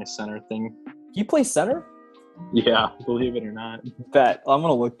covered my center thing. He plays center? Yeah, believe it or not. Bet. I'm going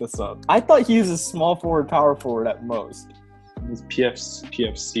to look this up. I thought he was a small forward, power forward at most. He's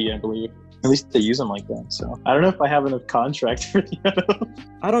PFC, I believe. At least they use him like that, so. I don't know if I have enough contract for the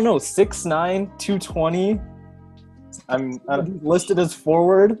I don't know, 6'9", 220. I'm listed as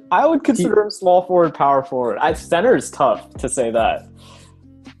forward. I would consider him small forward, power forward. Center is tough to say that.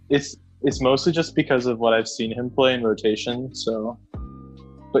 It's mostly just because of what I've seen him play in rotation. So,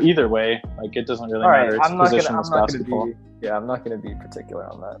 but either way, like it doesn't really matter. It's positionless basketball. I'm not going to be particular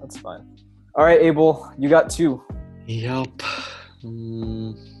on that. That's fine. All right, Abel, you got 2. Yup.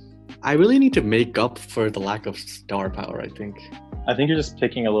 I really need to make up for the lack of star power, I think. I think you're just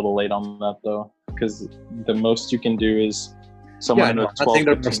picking a little late on that though, because the most you can do is someone Yeah, in no, a I'm not saying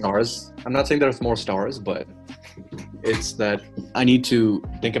 12, there's more 15 stars. I'm not saying there's more stars, but it's that I need to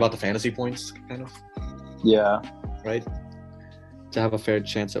think about the fantasy points, kind of, Yeah. right? To have a fair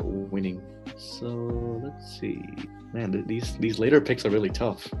chance at winning. So let's see. Man, these later picks are really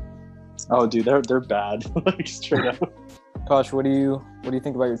tough. Oh, dude, they're bad. Like straight up. Kosh, what do you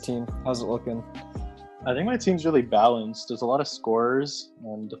think about your team? How's it looking? I think my team's really balanced. There's a lot of scorers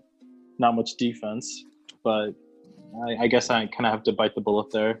and not much defense, but I guess I kind of have to bite the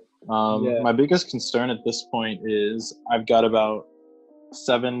bullet there. Yeah. My biggest concern at this point is I've got about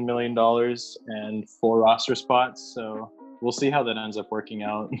 $7 million and 4 roster spots, so we'll see how that ends up working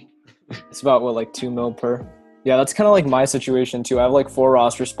out. It's about what, like 2 mil per? Yeah, that's kind of like my situation too. I have like 4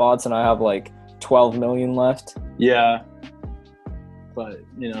 roster spots and I have like 12 million left. Yeah, but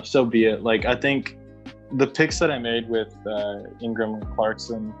so be it. Like, I think the picks that I made with Ingram and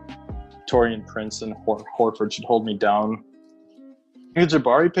Clarkson, Torian Prince, and Horford should hold me down. The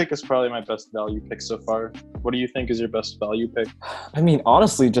Jabari pick is probably my best value pick so far. What do you think is your best value pick? I mean,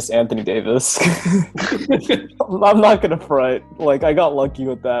 honestly, just Anthony Davis. I'm not gonna front. Like, I got lucky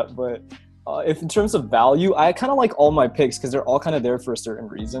with that, but if in terms of value, I kind of like all my picks because they're all kind of there for a certain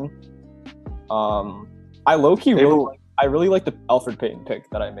reason. I low-key really like the Elfrid Payton pick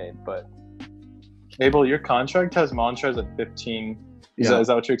that I made, but Abel, your contract has Montrez at 15. Is that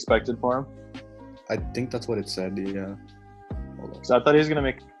what you expected for him? I think that's what it said. Yeah. So I thought he was gonna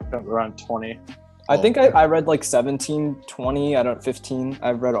make around 20. I think I read like 17, 20, 15.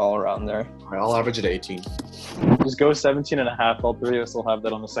 I've read all around there. All right, I'll average it 18. Just go 17 and a half. All three of us will have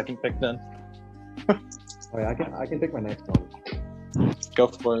that on the second pick then. Oh, yeah, I can pick my next one. Go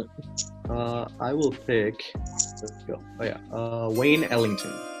for it. I will pick. Let's go. Oh yeah, Wayne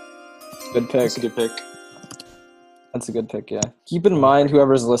Ellington. Good pick. That's a good pick. That's a good pick, yeah. Keep in mind,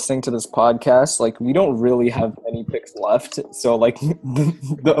 whoever's listening to this podcast, like, we don't really have any picks left. So, like,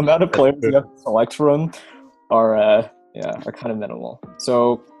 the amount of players we have to select from are kind of minimal.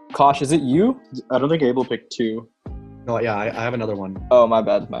 So, Kosh, is it you? I don't think Abel picked 2. No, yeah, I have another one. Oh, my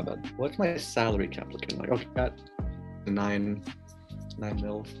bad. What's my salary cap looking like? Okay, got 9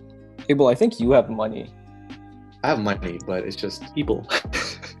 mil. Abel, I think you have money. I have money, but it's just people.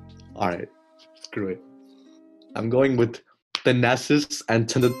 All right, screw it. I'm going with Thanasis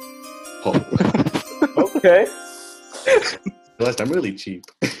Antetokounmpo. Okay. Realized I'm really cheap.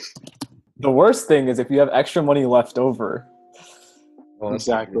 The worst thing is if you have extra money left over. Oh,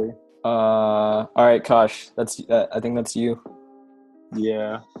 Exactly. All right, Kosh, I think that's you.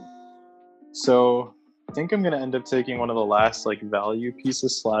 Yeah. So I think I'm gonna end up taking one of the last value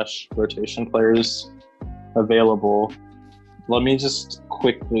pieces / rotation players available. Let me just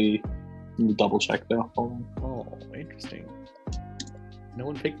quickly double check though. Hold on. Oh, interesting. No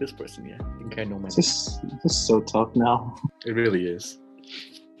one picked this person yet. I think I know my. This is so tough now. It really is.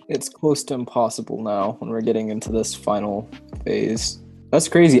 It's close to impossible now when we're getting into this final phase. That's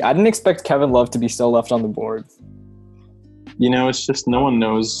crazy. I didn't expect Kevin Love to be still left on the board. It's just no one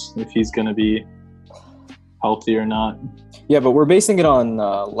knows if he's gonna be healthy or not. Yeah, but we're basing it on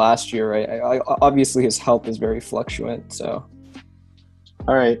last year, right? Obviously, his health is very fluctuant, so.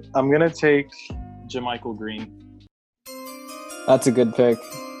 All right, I'm gonna take JaMychal Green. That's a good pick.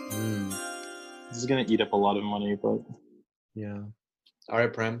 This is gonna eat up a lot of money, but Yeah. All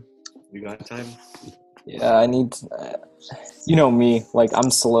right, Prem. You got time? Yeah, I need. You know me,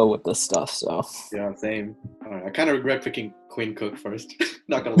 I'm slow with this stuff, so. Yeah, same. All right. I kind of regret picking Quinn Cook first.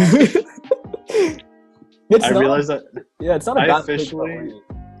 Not gonna lie. I realized that. Yeah, it's not a bad pick.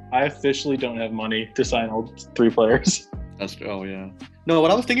 I officially don't have money to sign all 3 players. That's true. Oh yeah. No,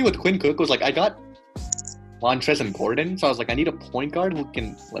 what I was thinking with Quinn Cook was I got Montrez and Gordon, so I was I need a point guard who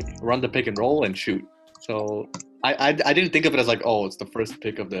can run the pick and roll and shoot. So I didn't think of it as it's the first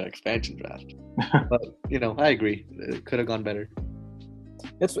pick of the expansion draft. But I agree. It could have gone better.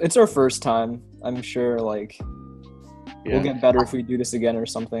 It's our first time. I'm sure we'll get better if we do this again or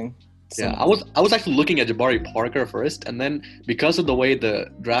something. Yeah, I was actually looking at Jabari Parker first, and then because of the way the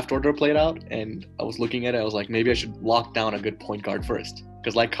draft order played out, and I was looking at it, I was maybe I should lock down a good point guard first,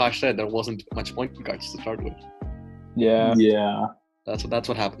 because like Kosh said, there wasn't much point guards to start with. Yeah. Yeah. That's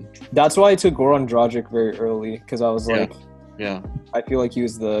what happened. That's why I took Goran Dragic very early, because I was yeah. I feel like he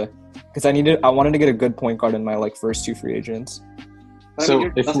was because I wanted to get a good point guard in my first 2 free agents. So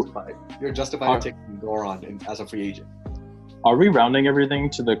you're justified taking Goran as a free agent. Are we rounding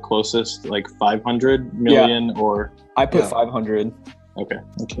everything to the closest 500 million or? I put 500. Okay.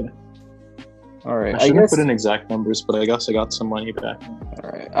 All right. I shouldn't put in exact numbers, but I guess I got some money back.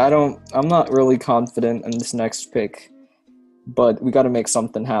 All right. I'm not really confident in this next pick, but we got to make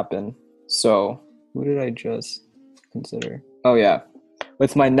something happen. So who did I just consider? Oh yeah.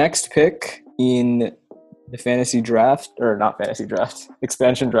 With my next pick in the fantasy draft, or not fantasy draft,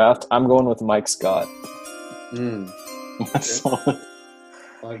 expansion draft, I'm going with Mike Scott. That's solid.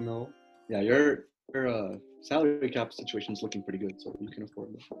 5 mil. Yeah, your salary cap situation is looking pretty good, so you can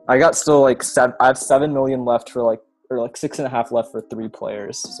afford it. I got still I have 7 million left for or 6.5 left for 3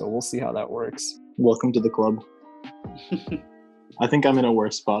 players. So we'll see how that works. Welcome to the club. I think I'm in a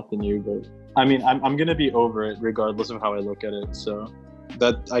worse spot than you, but I mean, I'm gonna be over it regardless of how I look at it. So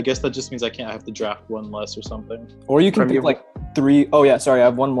I guess that just means I have to draft one less or something. Or you can pick 3. Oh yeah, sorry, I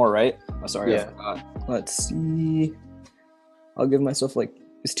have one more, right? Oh, sorry, yeah. I forgot. Let's see. I'll give myself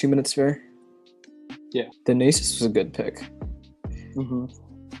is 2 minutes fair? Yeah. Denasis was a good pick. Mm-hmm.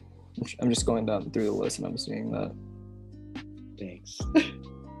 I'm just going down through the list and I'm seeing that. Thanks.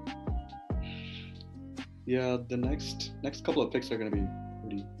 Yeah, the next couple of picks are gonna be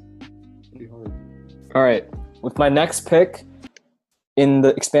pretty hard. All right, with my next pick in the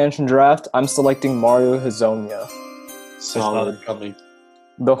expansion draft, I'm selecting Mario Hezonja, Solid. Coming.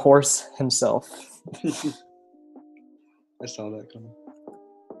 the horse himself. I saw that coming.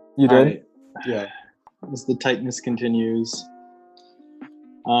 You did? Alright. Yeah. As the tightness continues,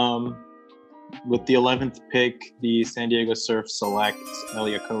 with the 11th pick, the San Diego Surf select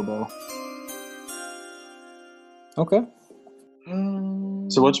Elia Kobo. Okay.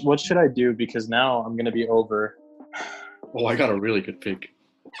 So what should I do? Because now I'm gonna be over. Oh, I got a really good pick.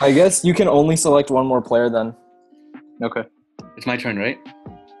 I guess you can only select one more player then. Okay. It's my turn, right?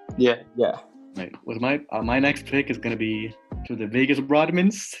 Yeah. Yeah. Right. With my next pick is gonna be to the Vegas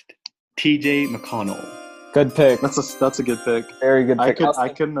Broadmans, TJ McConnell. Good pick. That's a good pick. Very good pick. I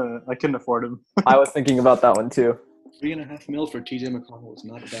couldn't afford him. I was thinking about that one too. 3.5 mil for TJ McConnell is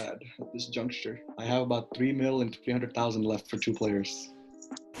not bad at this juncture. I have about 3 mil and 300,000 left for 2 players.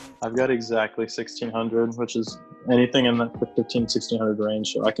 I've got exactly 1,600, which is anything in the 1,500-1,600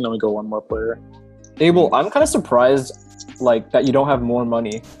 range. So I can only go one more player. Abel, I'm kind of surprised that you don't have more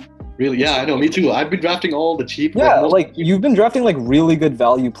money. Really? Yeah, I know. Me too. I've been drafting all the cheap. Yeah, you've been drafting really good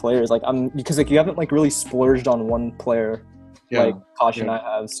value players. Because you haven't really splurged on one player like Kosh and I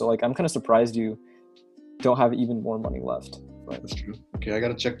have. So I'm kind of surprised you don't have even more money left. But that's true. Okay, I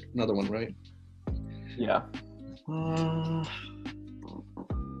gotta check another one, right? Yeah.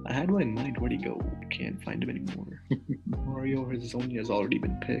 I had one in mind. Where'd he go? Can't find him anymore. Mario Hezonja has already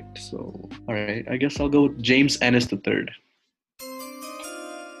been picked. So, all right. I guess I'll go with James Ennis III.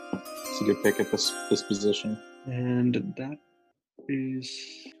 It's a good pick at this position. And that is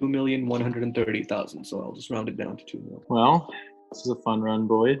 2,130,000. So I'll just round it down to 2 mil. Well, this is a fun run,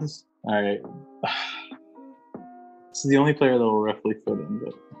 boys. All right. This is the only player that will roughly fit in,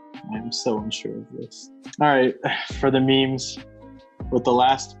 but I'm so unsure of this. All right, for the memes, with the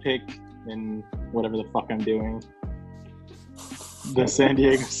last pick in whatever the fuck I'm doing, the San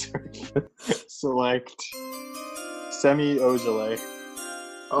Diego Surf select Semi Ojeleye.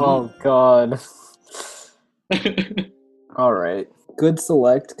 Oh God. All right. Good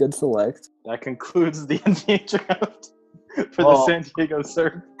select. That concludes the NBA draft for the San Diego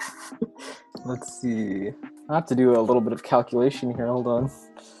Surf. Let's see. I have to do a little bit of calculation here. Hold on.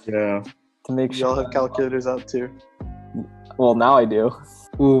 Yeah. To make sure. Y'all have calculators out too. Well, now I do.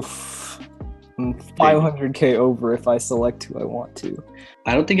 Oof. I'm 500k over if I select who I want to.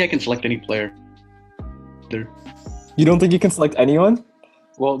 I don't think I can select any player. There. You don't think you can select anyone?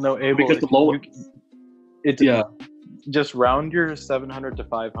 Well, no, Abel, because the lower. Just round your 700 to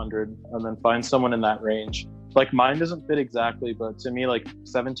 500 and then find someone in that range. Mine doesn't fit exactly, but to me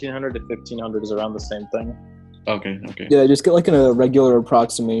 1,700 to 1,500 is around the same thing. Okay. Yeah, just get a regular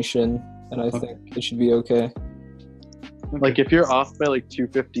approximation and I think it should be okay. If you're off by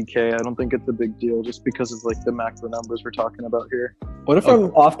 250k, I don't think it's a big deal just because it's the macro numbers we're talking about here. What if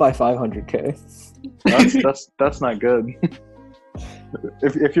I'm off by 500k? That's not good.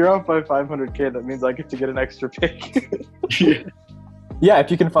 If you're off by 500k, that means I get to get an extra pick. Yeah,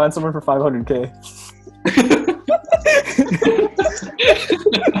 if you can find someone for 500k.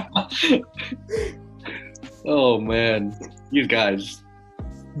 Oh man, you guys.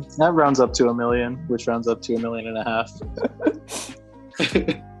 That rounds up to 1 million, which rounds up to 1.5 million.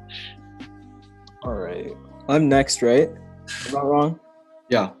 All right, I'm next, right? Am I wrong?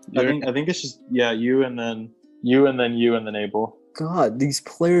 Yeah, I think it's just you and then you and then you and then Abel. God, these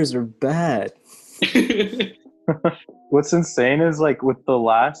players are bad. What's insane is with the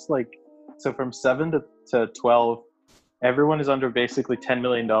last so from 7 to 12, everyone is under basically $10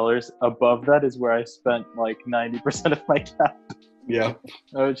 million. Above that is where I spent 90% of my cap. Yeah.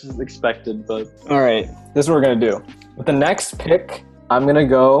 Which is expected, but... All right, this is what we're going to do. With the next pick, I'm going to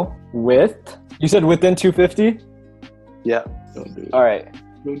go with... You said within 250? Yeah. Don't do it. All right.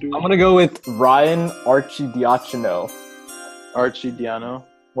 Don't do it. I'm gonna go with Ryan Arcidiacono. Archie Diano.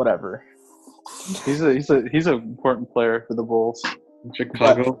 Whatever. He's an important player for the Bulls.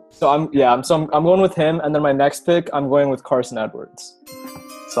 Chicago. So I'm going with him, and then my next pick, I'm going with Carson Edwards.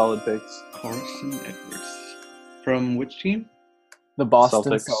 Solid picks. Carson Edwards. From which team? The Boston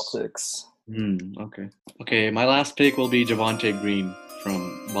Celtics. Celtics. Okay. Okay, my last pick will be Javonte Green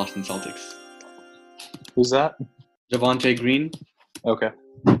from Boston Celtics. Who's that? Javonte Green, Okay.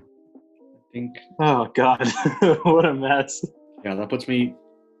 I think. Oh God, what a mess. Yeah, that puts me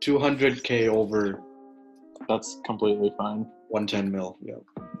 200K over That's completely fine. 110 mil. Yeah.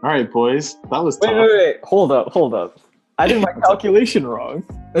 All right, boys. That was tough. Wait. Hold up. I did my calculation wrong.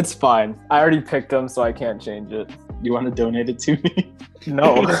 It's fine. I already picked him, so I can't change it. You want to donate it to me?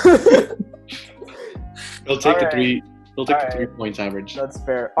 No. They'll take All the right. three. They'll take All the 3 right. points average. That's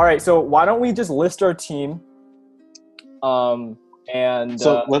fair. All right, so why don't we just list our team? And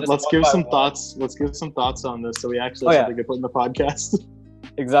So just let's one give by some one. thoughts. Let's give some thoughts on this, so we actually Oh, have yeah. something to put in the podcast.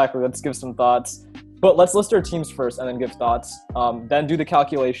 Exactly. Let's give some thoughts. But let's list our teams first and then give thoughts. Then do the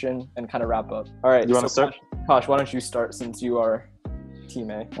calculation and kind of wrap up. All right. You wanna start? Kosh, why don't you start since you are Team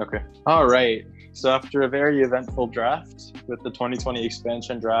A? Okay. All right. So after a very eventful draft with the 2020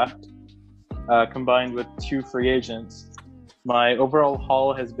 expansion draft, combined with 2 free agents, my overall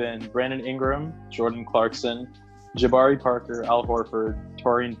haul has been Brandon Ingram, Jordan Clarkson, Jabari Parker, Al Horford,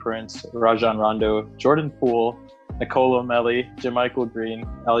 Taurean Prince, Rajon Rondo, Jordan Poole, Nicolo Melli, JaMychal Green,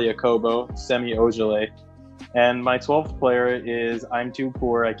 Elia Kobo, Semi Ojeleye. And my 12th player is I'm too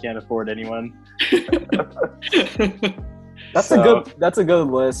poor, I can't afford anyone. That's a good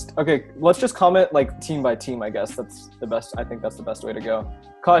list. Okay, let's just comment like team by team, I guess. That's the best. I think that's the best way to go.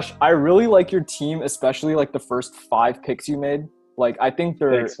 Kosh, I really like your team, especially like the first 5 picks you made. Like I think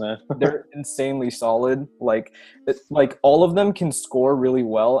Thanks, man. they're insanely solid. Like all of them can score really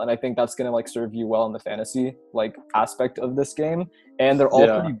well, and I think that's gonna like serve you well in the fantasy like aspect of this game. And they're all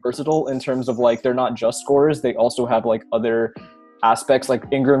pretty versatile in terms of like they're not just scorers; they also have like other aspects. Like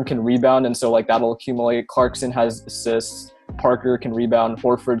Ingram can rebound, and so like that'll accumulate. Clarkson has assists. Parker can rebound.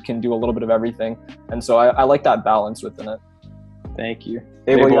 Horford can do a little bit of everything, and so I like that balance within it. Thank you.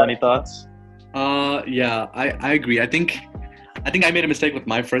 Abel, Abel, yeah. any thoughts? Yeah, I agree. I think I made a mistake with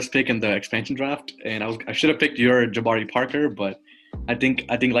my first pick in the expansion draft, and I should have picked your Jabari Parker, but I think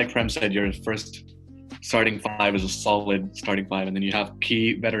like Prem said, your first starting 5 is a solid starting 5, and then you have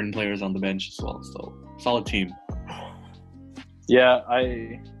key veteran players on the bench as well. So solid team. Yeah,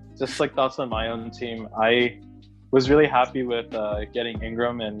 I just like thoughts on my own team. I was really happy with getting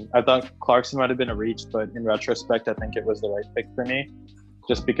Ingram, and I thought Clarkson might have been a reach, but in retrospect, I think it was the right pick for me,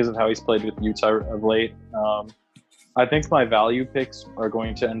 just because of how he's played with Utah of late. I think my value picks are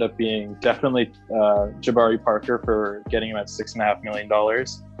going to end up being definitely Jabari Parker for getting him at $6.5 million.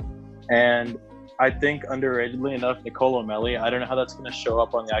 And I think underratedly enough, Nicolo Melli. I don't know how that's going to show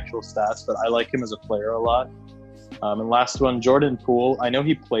up on the actual stats, but I like him as a player a lot. And last one, Jordan Poole. I know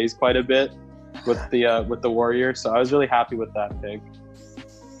he plays quite a bit with the Warriors, so I was really happy with that pick.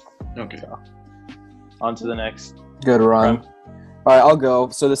 Okay. So, on to the next. Good run. Prem. All right, I'll go.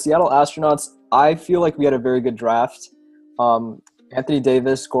 So the Seattle Astronauts, I feel like we had a very good draft. Anthony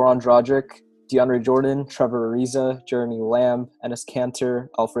Davis, Goran Dragic, DeAndre Jordan, Trevor Ariza, Jeremy Lamb, Enes Kanter,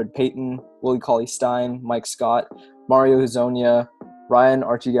 Alfred Payton, Willie Cauley-Stein, Mike Scott, Mario Hezonja, Ryan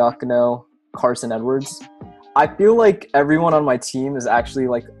Arcidiacono, Carson Edwards. I feel like everyone on my team is actually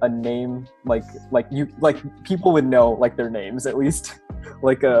like a name like people would know like their names at least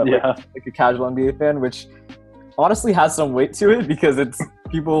like a casual NBA fan, which honestly has some weight to it because it's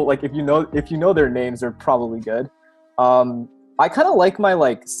people like if you know their names, they're probably good. I kind of like my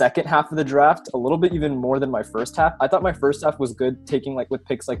like second half of the draft a little bit even more than my first half. I thought my first half was good taking like with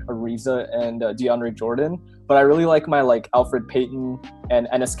picks like Ariza and DeAndre Jordan, but I really like my like Alfred Payton and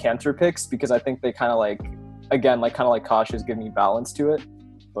Enes Kanter picks because I think they kind of like again like kind of like Kosh give me balance to it.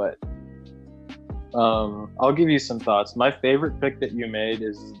 But I'll give you some thoughts. My favorite pick that you made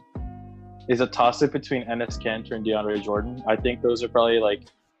is a toss-up between Enes Kanter and DeAndre Jordan. I think those are probably like.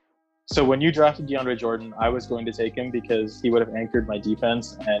 So when you drafted DeAndre Jordan, I was going to take him because he would have anchored my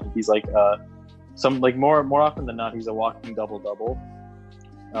defense, and he's like more often than not, he's a walking double-double.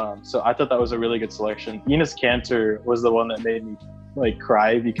 So I thought that was a really good selection. Enes Kanter was the one that made me like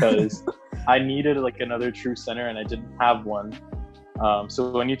cry because I needed like another true center and I didn't have one.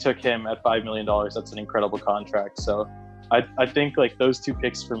 So when you took him at $5 million, that's an incredible contract. So I think like those 2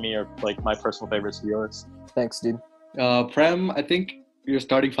 picks for me are like my personal favorites of yours. thanks, dude. Prem, I think your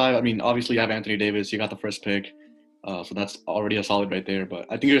starting 5, I mean, obviously you have Anthony Davis, you got the first pick, so that's already a solid right there, but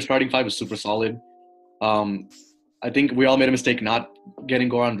I think your starting 5 is super solid. I think we all made a mistake not getting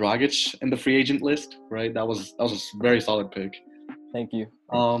Goran Dragic in the free agent list, right? That was a very solid pick. Thank you.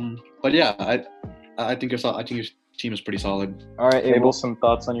 But yeah, I think your team is pretty solid. All right, Abel, some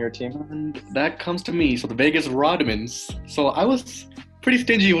thoughts on your team? And that comes to me. So the Vegas Rodmans. So I was pretty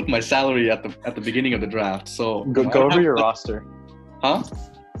stingy with my salary at the beginning of the draft. So Go over your roster. Huh?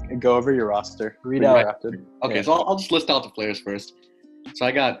 Go over your roster. Read out. Drafted. Okay, Yeah. so I'll just list out the players first. So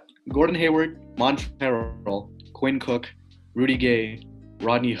I got Gordon Hayward, Montrezl, Quinn Cook, Rudy Gay,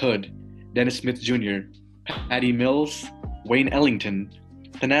 Rodney Hood, Dennis Smith Jr., Patty Mills, Wayne Ellington,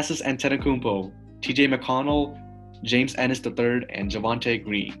 Thanasis Antetokounmpo, T.J. McConnell, James Ennis III, and Javonte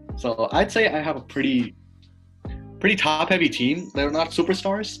Green. So I'd say I have a pretty top-heavy team. They're not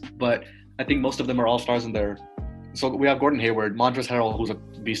superstars, but I think most of them are all-stars in there. So we have Gordon Hayward, Montrezl Harrell, who's a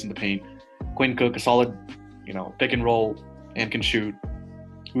beast in the paint, Quinn Cook, a solid, pick and roll and can shoot.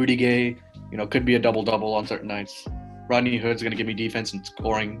 Rudy Gay, could be a double-double on certain nights. Rodney Hood's going to give me defense and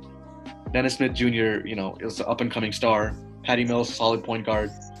scoring. Dennis Smith Jr., is an up-and-coming star. Patty Mills, solid point guard.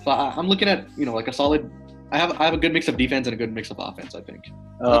 So I'm looking at, like a solid – I have a good mix of defense and a good mix of offense, I think.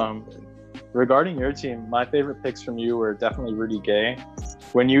 Regarding your team, my favorite picks from you were definitely Rudy Gay.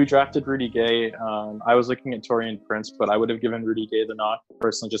 When you drafted Rudy Gay, I was looking at Taurean Prince, but I would have given Rudy Gay the nod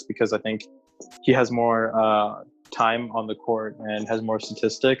personally just because I think he has more time on the court and has more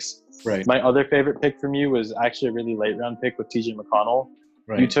statistics. Right. My other favorite pick from you was actually a really late round pick with T.J. McConnell.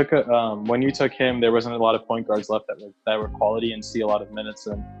 Right. You took when you took him, there wasn't a lot of point guards left that were quality and see a lot of minutes,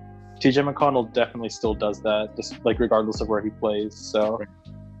 and T.J. McConnell definitely still does that, just like regardless of where he plays. So right.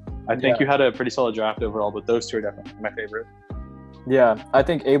 I think you had a pretty solid draft overall, but those two are definitely my favorite. Yeah, I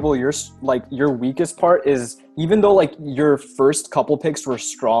think Abel, your weakest part is even though like your first couple picks were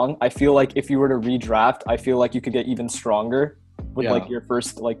strong, I feel like if you were to redraft, I feel like you could get even stronger with like your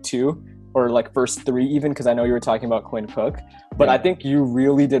first like two or like first three even, because I know you were talking about Quinn Cook. But I think you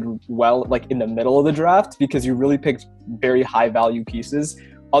really did well like in the middle of the draft because you really picked very high value pieces.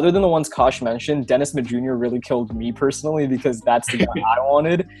 Other than the ones Kosh mentioned, Dennis Smith Jr. really killed me personally because that's the guy I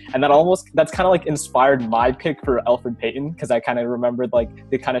wanted. And that's kind of like inspired my pick for Elfrid Payton because I kind of remembered like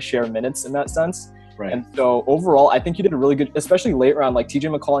they kind of share minutes in that sense. Right. And so overall, I think you did a really good, especially late round, like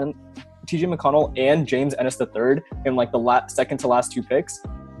TJ McConnell and James Ennis III in like the second to last two picks.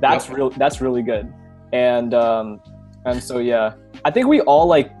 That's really good. And so, yeah, I think we all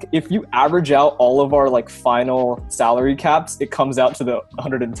like, if you average out all of our like final salary caps, it comes out to the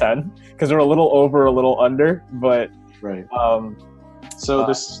 110 because we're a little over, a little under, but right.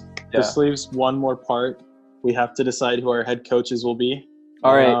 This leaves one more part. We have to decide who our head coaches will be.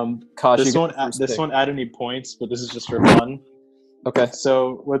 All right. Kosh, this won't add any points, but this is just for fun. Okay.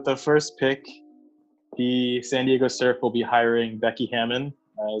 So with the first pick, the San Diego Surf will be hiring Becky Hammon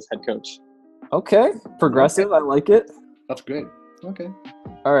as head coach. Okay. Progressive. I like it. That's great. Okay.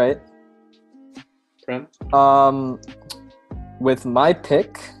 All right. Prem? With my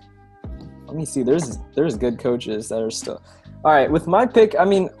pick, let me see. There's good coaches that are still. All right. With my pick, I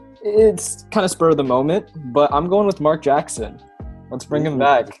mean, it's kind of spur of the moment, but I'm going with Mark Jackson. Let's bring him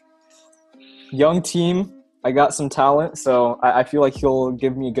back. Young team. I got some talent, so I feel like he'll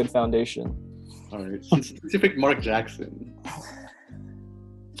give me a good foundation. All right. Specific Mark Jackson.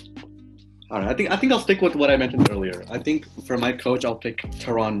 All right. I think I'll stick with what I mentioned earlier. I think for my coach, I'll pick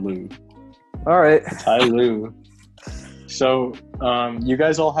Tyronn Lue. All right. Ty Lue. So you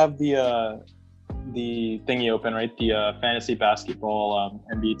guys all have the thingy open, right? The fantasy basketball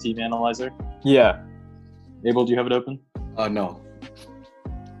NBA team analyzer. Yeah. Abel, do you have it open? No.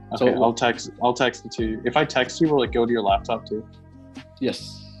 Okay, So- I'll text it to you. If I text you, will it go to your laptop too?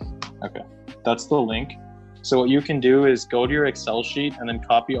 Yes. Okay, that's the link. So what you can do is go to your Excel sheet and then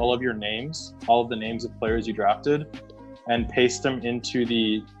copy all of the names of players you drafted, and paste them into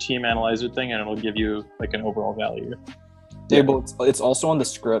the team analyzer thing, and it'll give you like an overall value. Abel, it's also on the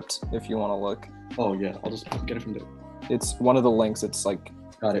script if you want to look. Oh, yeah. I'll just get it from there. It's one of the links. It's like,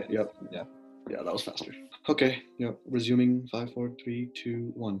 Got it. Yep. Yeah. Yeah, that was faster. Okay. Yep. Resuming. 5, 4, 3,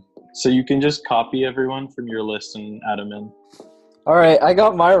 2, 1. So you can just copy everyone from your list and add them in. all right, I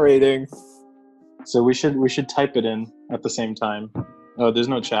got my rating. So we should type it in at the same time. Oh, there's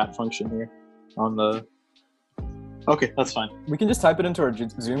no chat function here on the. Okay, that's fine. We can just type it into our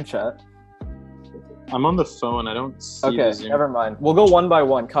Zoom chat. I'm on the phone. I don't see Okay, the Zoom. never mind. We'll go one by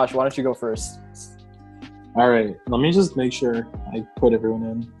one. Kosh, why don't you go first? All right, let me just make sure I put everyone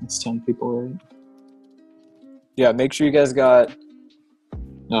in. It's 10 people, right? Yeah, make sure you guys got.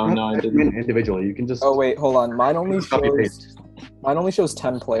 No, I didn't. Individually, you can just. Oh wait, hold on. Mine only Copy shows. Mine only shows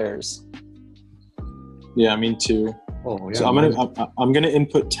 10 players. Yeah, I mean 2. Oh, yeah. So I'm gonna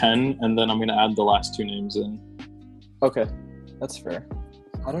input 10, and then I'm gonna add the last 2 names in. Okay, that's fair.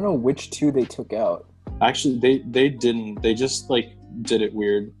 I don't know which two they took out. Actually, they didn't. They just like did it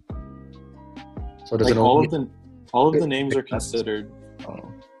weird. So does Like it all only... of the names are considered. Oh.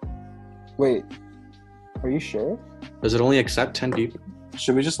 Wait, are you sure? Does it only accept 10 people?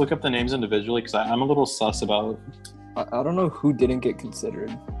 Should we just look up the names individually? Because I'm a little sus about. I don't know who didn't get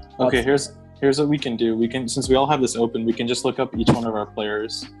considered. Okay, here's what we can do. We can, since we all have this open, we can just look up each one of our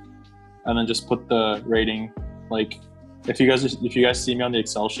players, and then just put the rating. Like, if you guys see me on the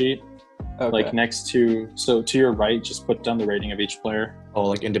Excel sheet, Okay. like next to to your right, just put down the rating of each player. Oh,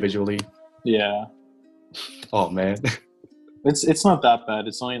 like individually? Yeah, Oh, man. it's not that bad.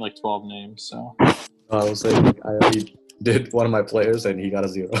 It's only like 12 names, so. I was saying, I already did one of my players and he got a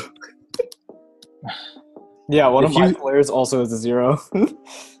 0. Yeah, one of If my you- players also is a 0.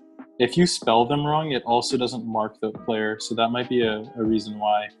 If you spell them wrong, it also doesn't mark the player, so that might be a reason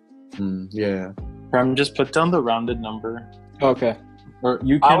why. Yeah. Prem, just put down the rounded number, Okay. or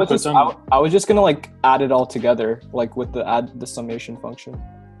you I can was put just down. I was just gonna like add it all together, like with the summation function.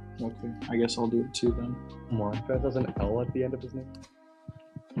 Okay, I guess I'll do it too then. Monfez has an L at the end of his name?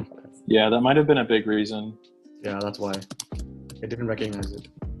 Yeah, that might have been a big reason. Yeah, that's why. I didn't recognize it.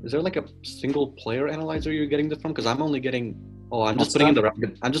 Is there like a single player analyzer you're getting this from? Because I'm only getting... Oh, I'm just What's putting in that? the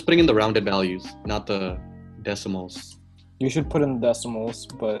rounded... I'm just putting in the rounded values, not the decimals. You should put in decimals,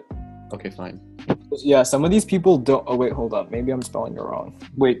 but Okay, fine. yeah, some of these people don't. Oh wait, hold up. Maybe I'm spelling it wrong.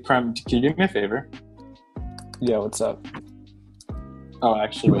 Wait, Prem, can you do me a favor? Yeah, what's up? Oh,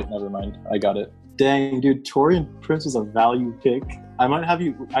 actually, wait, never mind. I got it. Dang, dude, Torian Prince is a value pick. I might have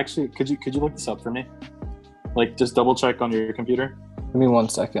you... Actually, could you look this up for me? Like, just double check on your computer. Give me 1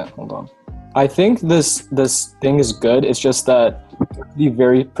 second. Hold on. I think this thing is good. It's just that you have to be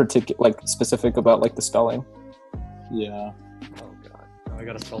very particular, like specific about like the spelling. Yeah. Oh, God. Now I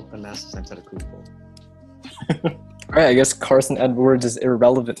gotta spell Thanasis instead of Kufo. All right, I guess Carson Edwards is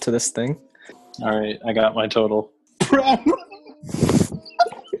irrelevant to this thing. All right, I got my total.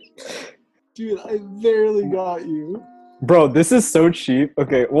 Dude, I barely got you. Bro, this is so cheap.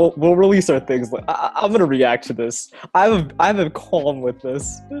 Okay, we'll release our things. I'm gonna react to this. I have a calm with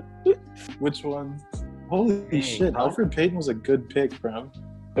this. Which one? Holy Dang, shit, huh? Alfred Payton was a good pick, Prem.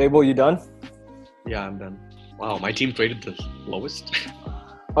 Abel, you done? Yeah, I'm done. Wow, my team traded the lowest?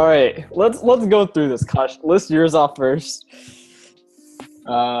 All right, let's go through this. Kosh, list yours off first.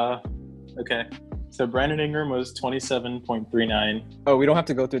 Okay. So Brandon Ingram was 27.39. Oh, we don't have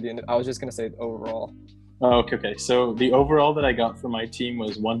to go through the end. I was just gonna say overall. Oh, okay. So the overall that I got for my team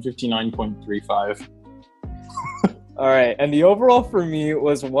was 159.35. All right, and the overall for me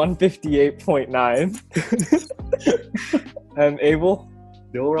was 158.9. And Abel?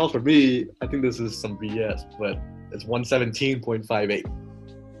 The overall for me, I think this is some BS, but it's 117.58.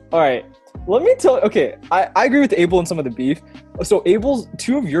 All right, let me tell. Okay, I agree with Abel and some of the beef. So Abel's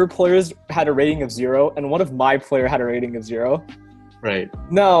two of your players had a rating of 0, and one of my player had a rating of 0. Right.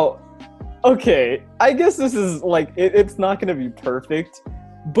 Now, okay, I guess this is like it's not gonna be perfect,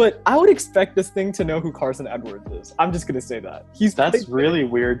 but I would expect this thing to know who Carson Edwards is. I'm just gonna say that That's played really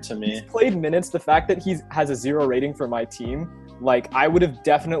weird to He's me. played minutes. The fact that he has a 0 rating for my team, like I would have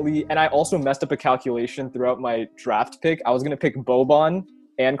definitely, and I also messed up a calculation throughout my draft pick. I was gonna pick Boban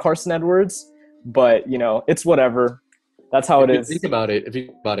and Carson Edwards, but you know, it's whatever. That's how it If you is. think about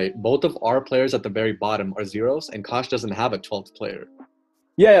it, both of our players at the very bottom are 0s, and Kosh doesn't have a 12th player.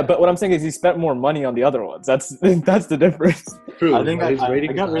 Yeah, but what I'm saying is he spent more money on the other ones. That's the difference. True. I think but his I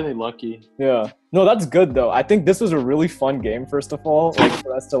rating got is really lucky. Yeah. No, that's good though. I think this was a really fun game. First of all, like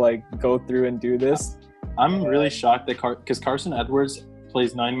for us to like go through and do this. I'm really shocked that because Carson Edwards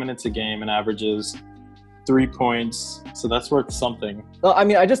plays 9 minutes a game and averages 3 points, so that's worth something. No, I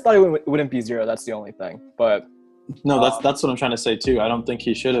mean, I just thought it wouldn't be 0. That's the only thing. But No, that's what I'm trying to say too. I don't think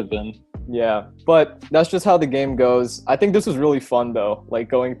he should have been. yeah, but that's just how the game goes. I think this was really fun though, like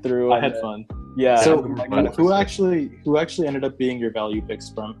going through. I and, had fun. Yeah. So and, like, fun. who actually ended up being your value picks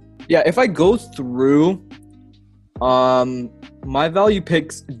from? yeah, if I go through, my value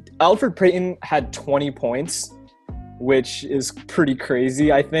picks, Alfred Payton had 20 points, which is pretty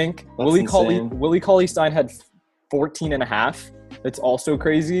crazy. I think That's insane. Willie Cauley-Stein had 14 and a half. It's also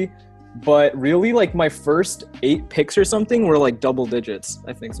crazy. But really, like my first 8 picks or something were like double digits.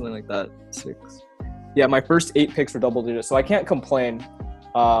 I think something like that. 6. Yeah, my first 8 picks were double digits, so I can't complain.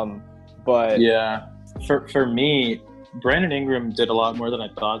 But Yeah, for me, Brandon Ingram did a lot more than I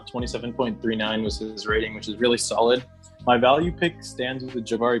thought. 27.39 was his rating, which is really solid. My value pick stands with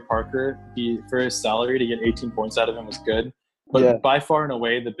Jabari Parker. For his salary, to get 18 points out of him was good. But Yeah. by far and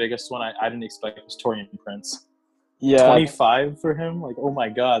away, the biggest one I didn't expect was Torian Prince. Yeah. 25 for him. Like, oh my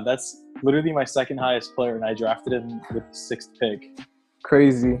god, that's literally my second highest player, and I drafted him with the 6th pick.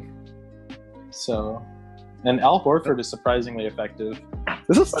 Crazy. So, and Al Horford is surprisingly effective.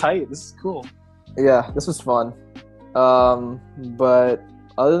 This is tight. This is cool. Yeah, this was fun. But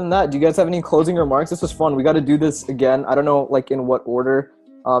other than that, do you guys have any closing remarks? This was fun. We got to do this again. I don't know, like, in what order.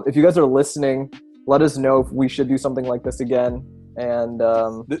 If you guys are listening, let us know if we should do something like this again. And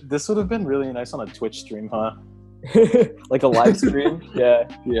This would have been really nice on a Twitch stream, huh? like a live stream. Yeah.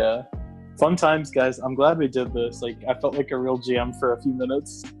 Yeah. Fun times, guys. I'm glad we did this. Like, I felt like a real GM for a few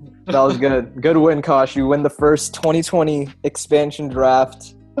minutes. That was good. Good win, Kosh. You win the first 2020 expansion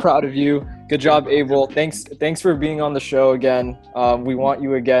draft. Proud of you. Good job, Abel. Thanks for being on the show again. We want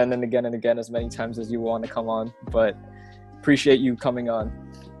you again and again and again as many times as you want to come on. But appreciate you coming on.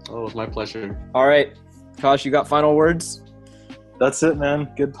 Oh, it was my pleasure. All right. Kosh, you got final words? That's it,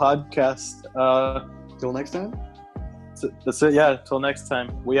 man. Good podcast. Till next time. That's it. Yeah, till next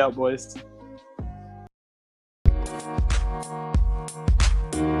time. We out, boys.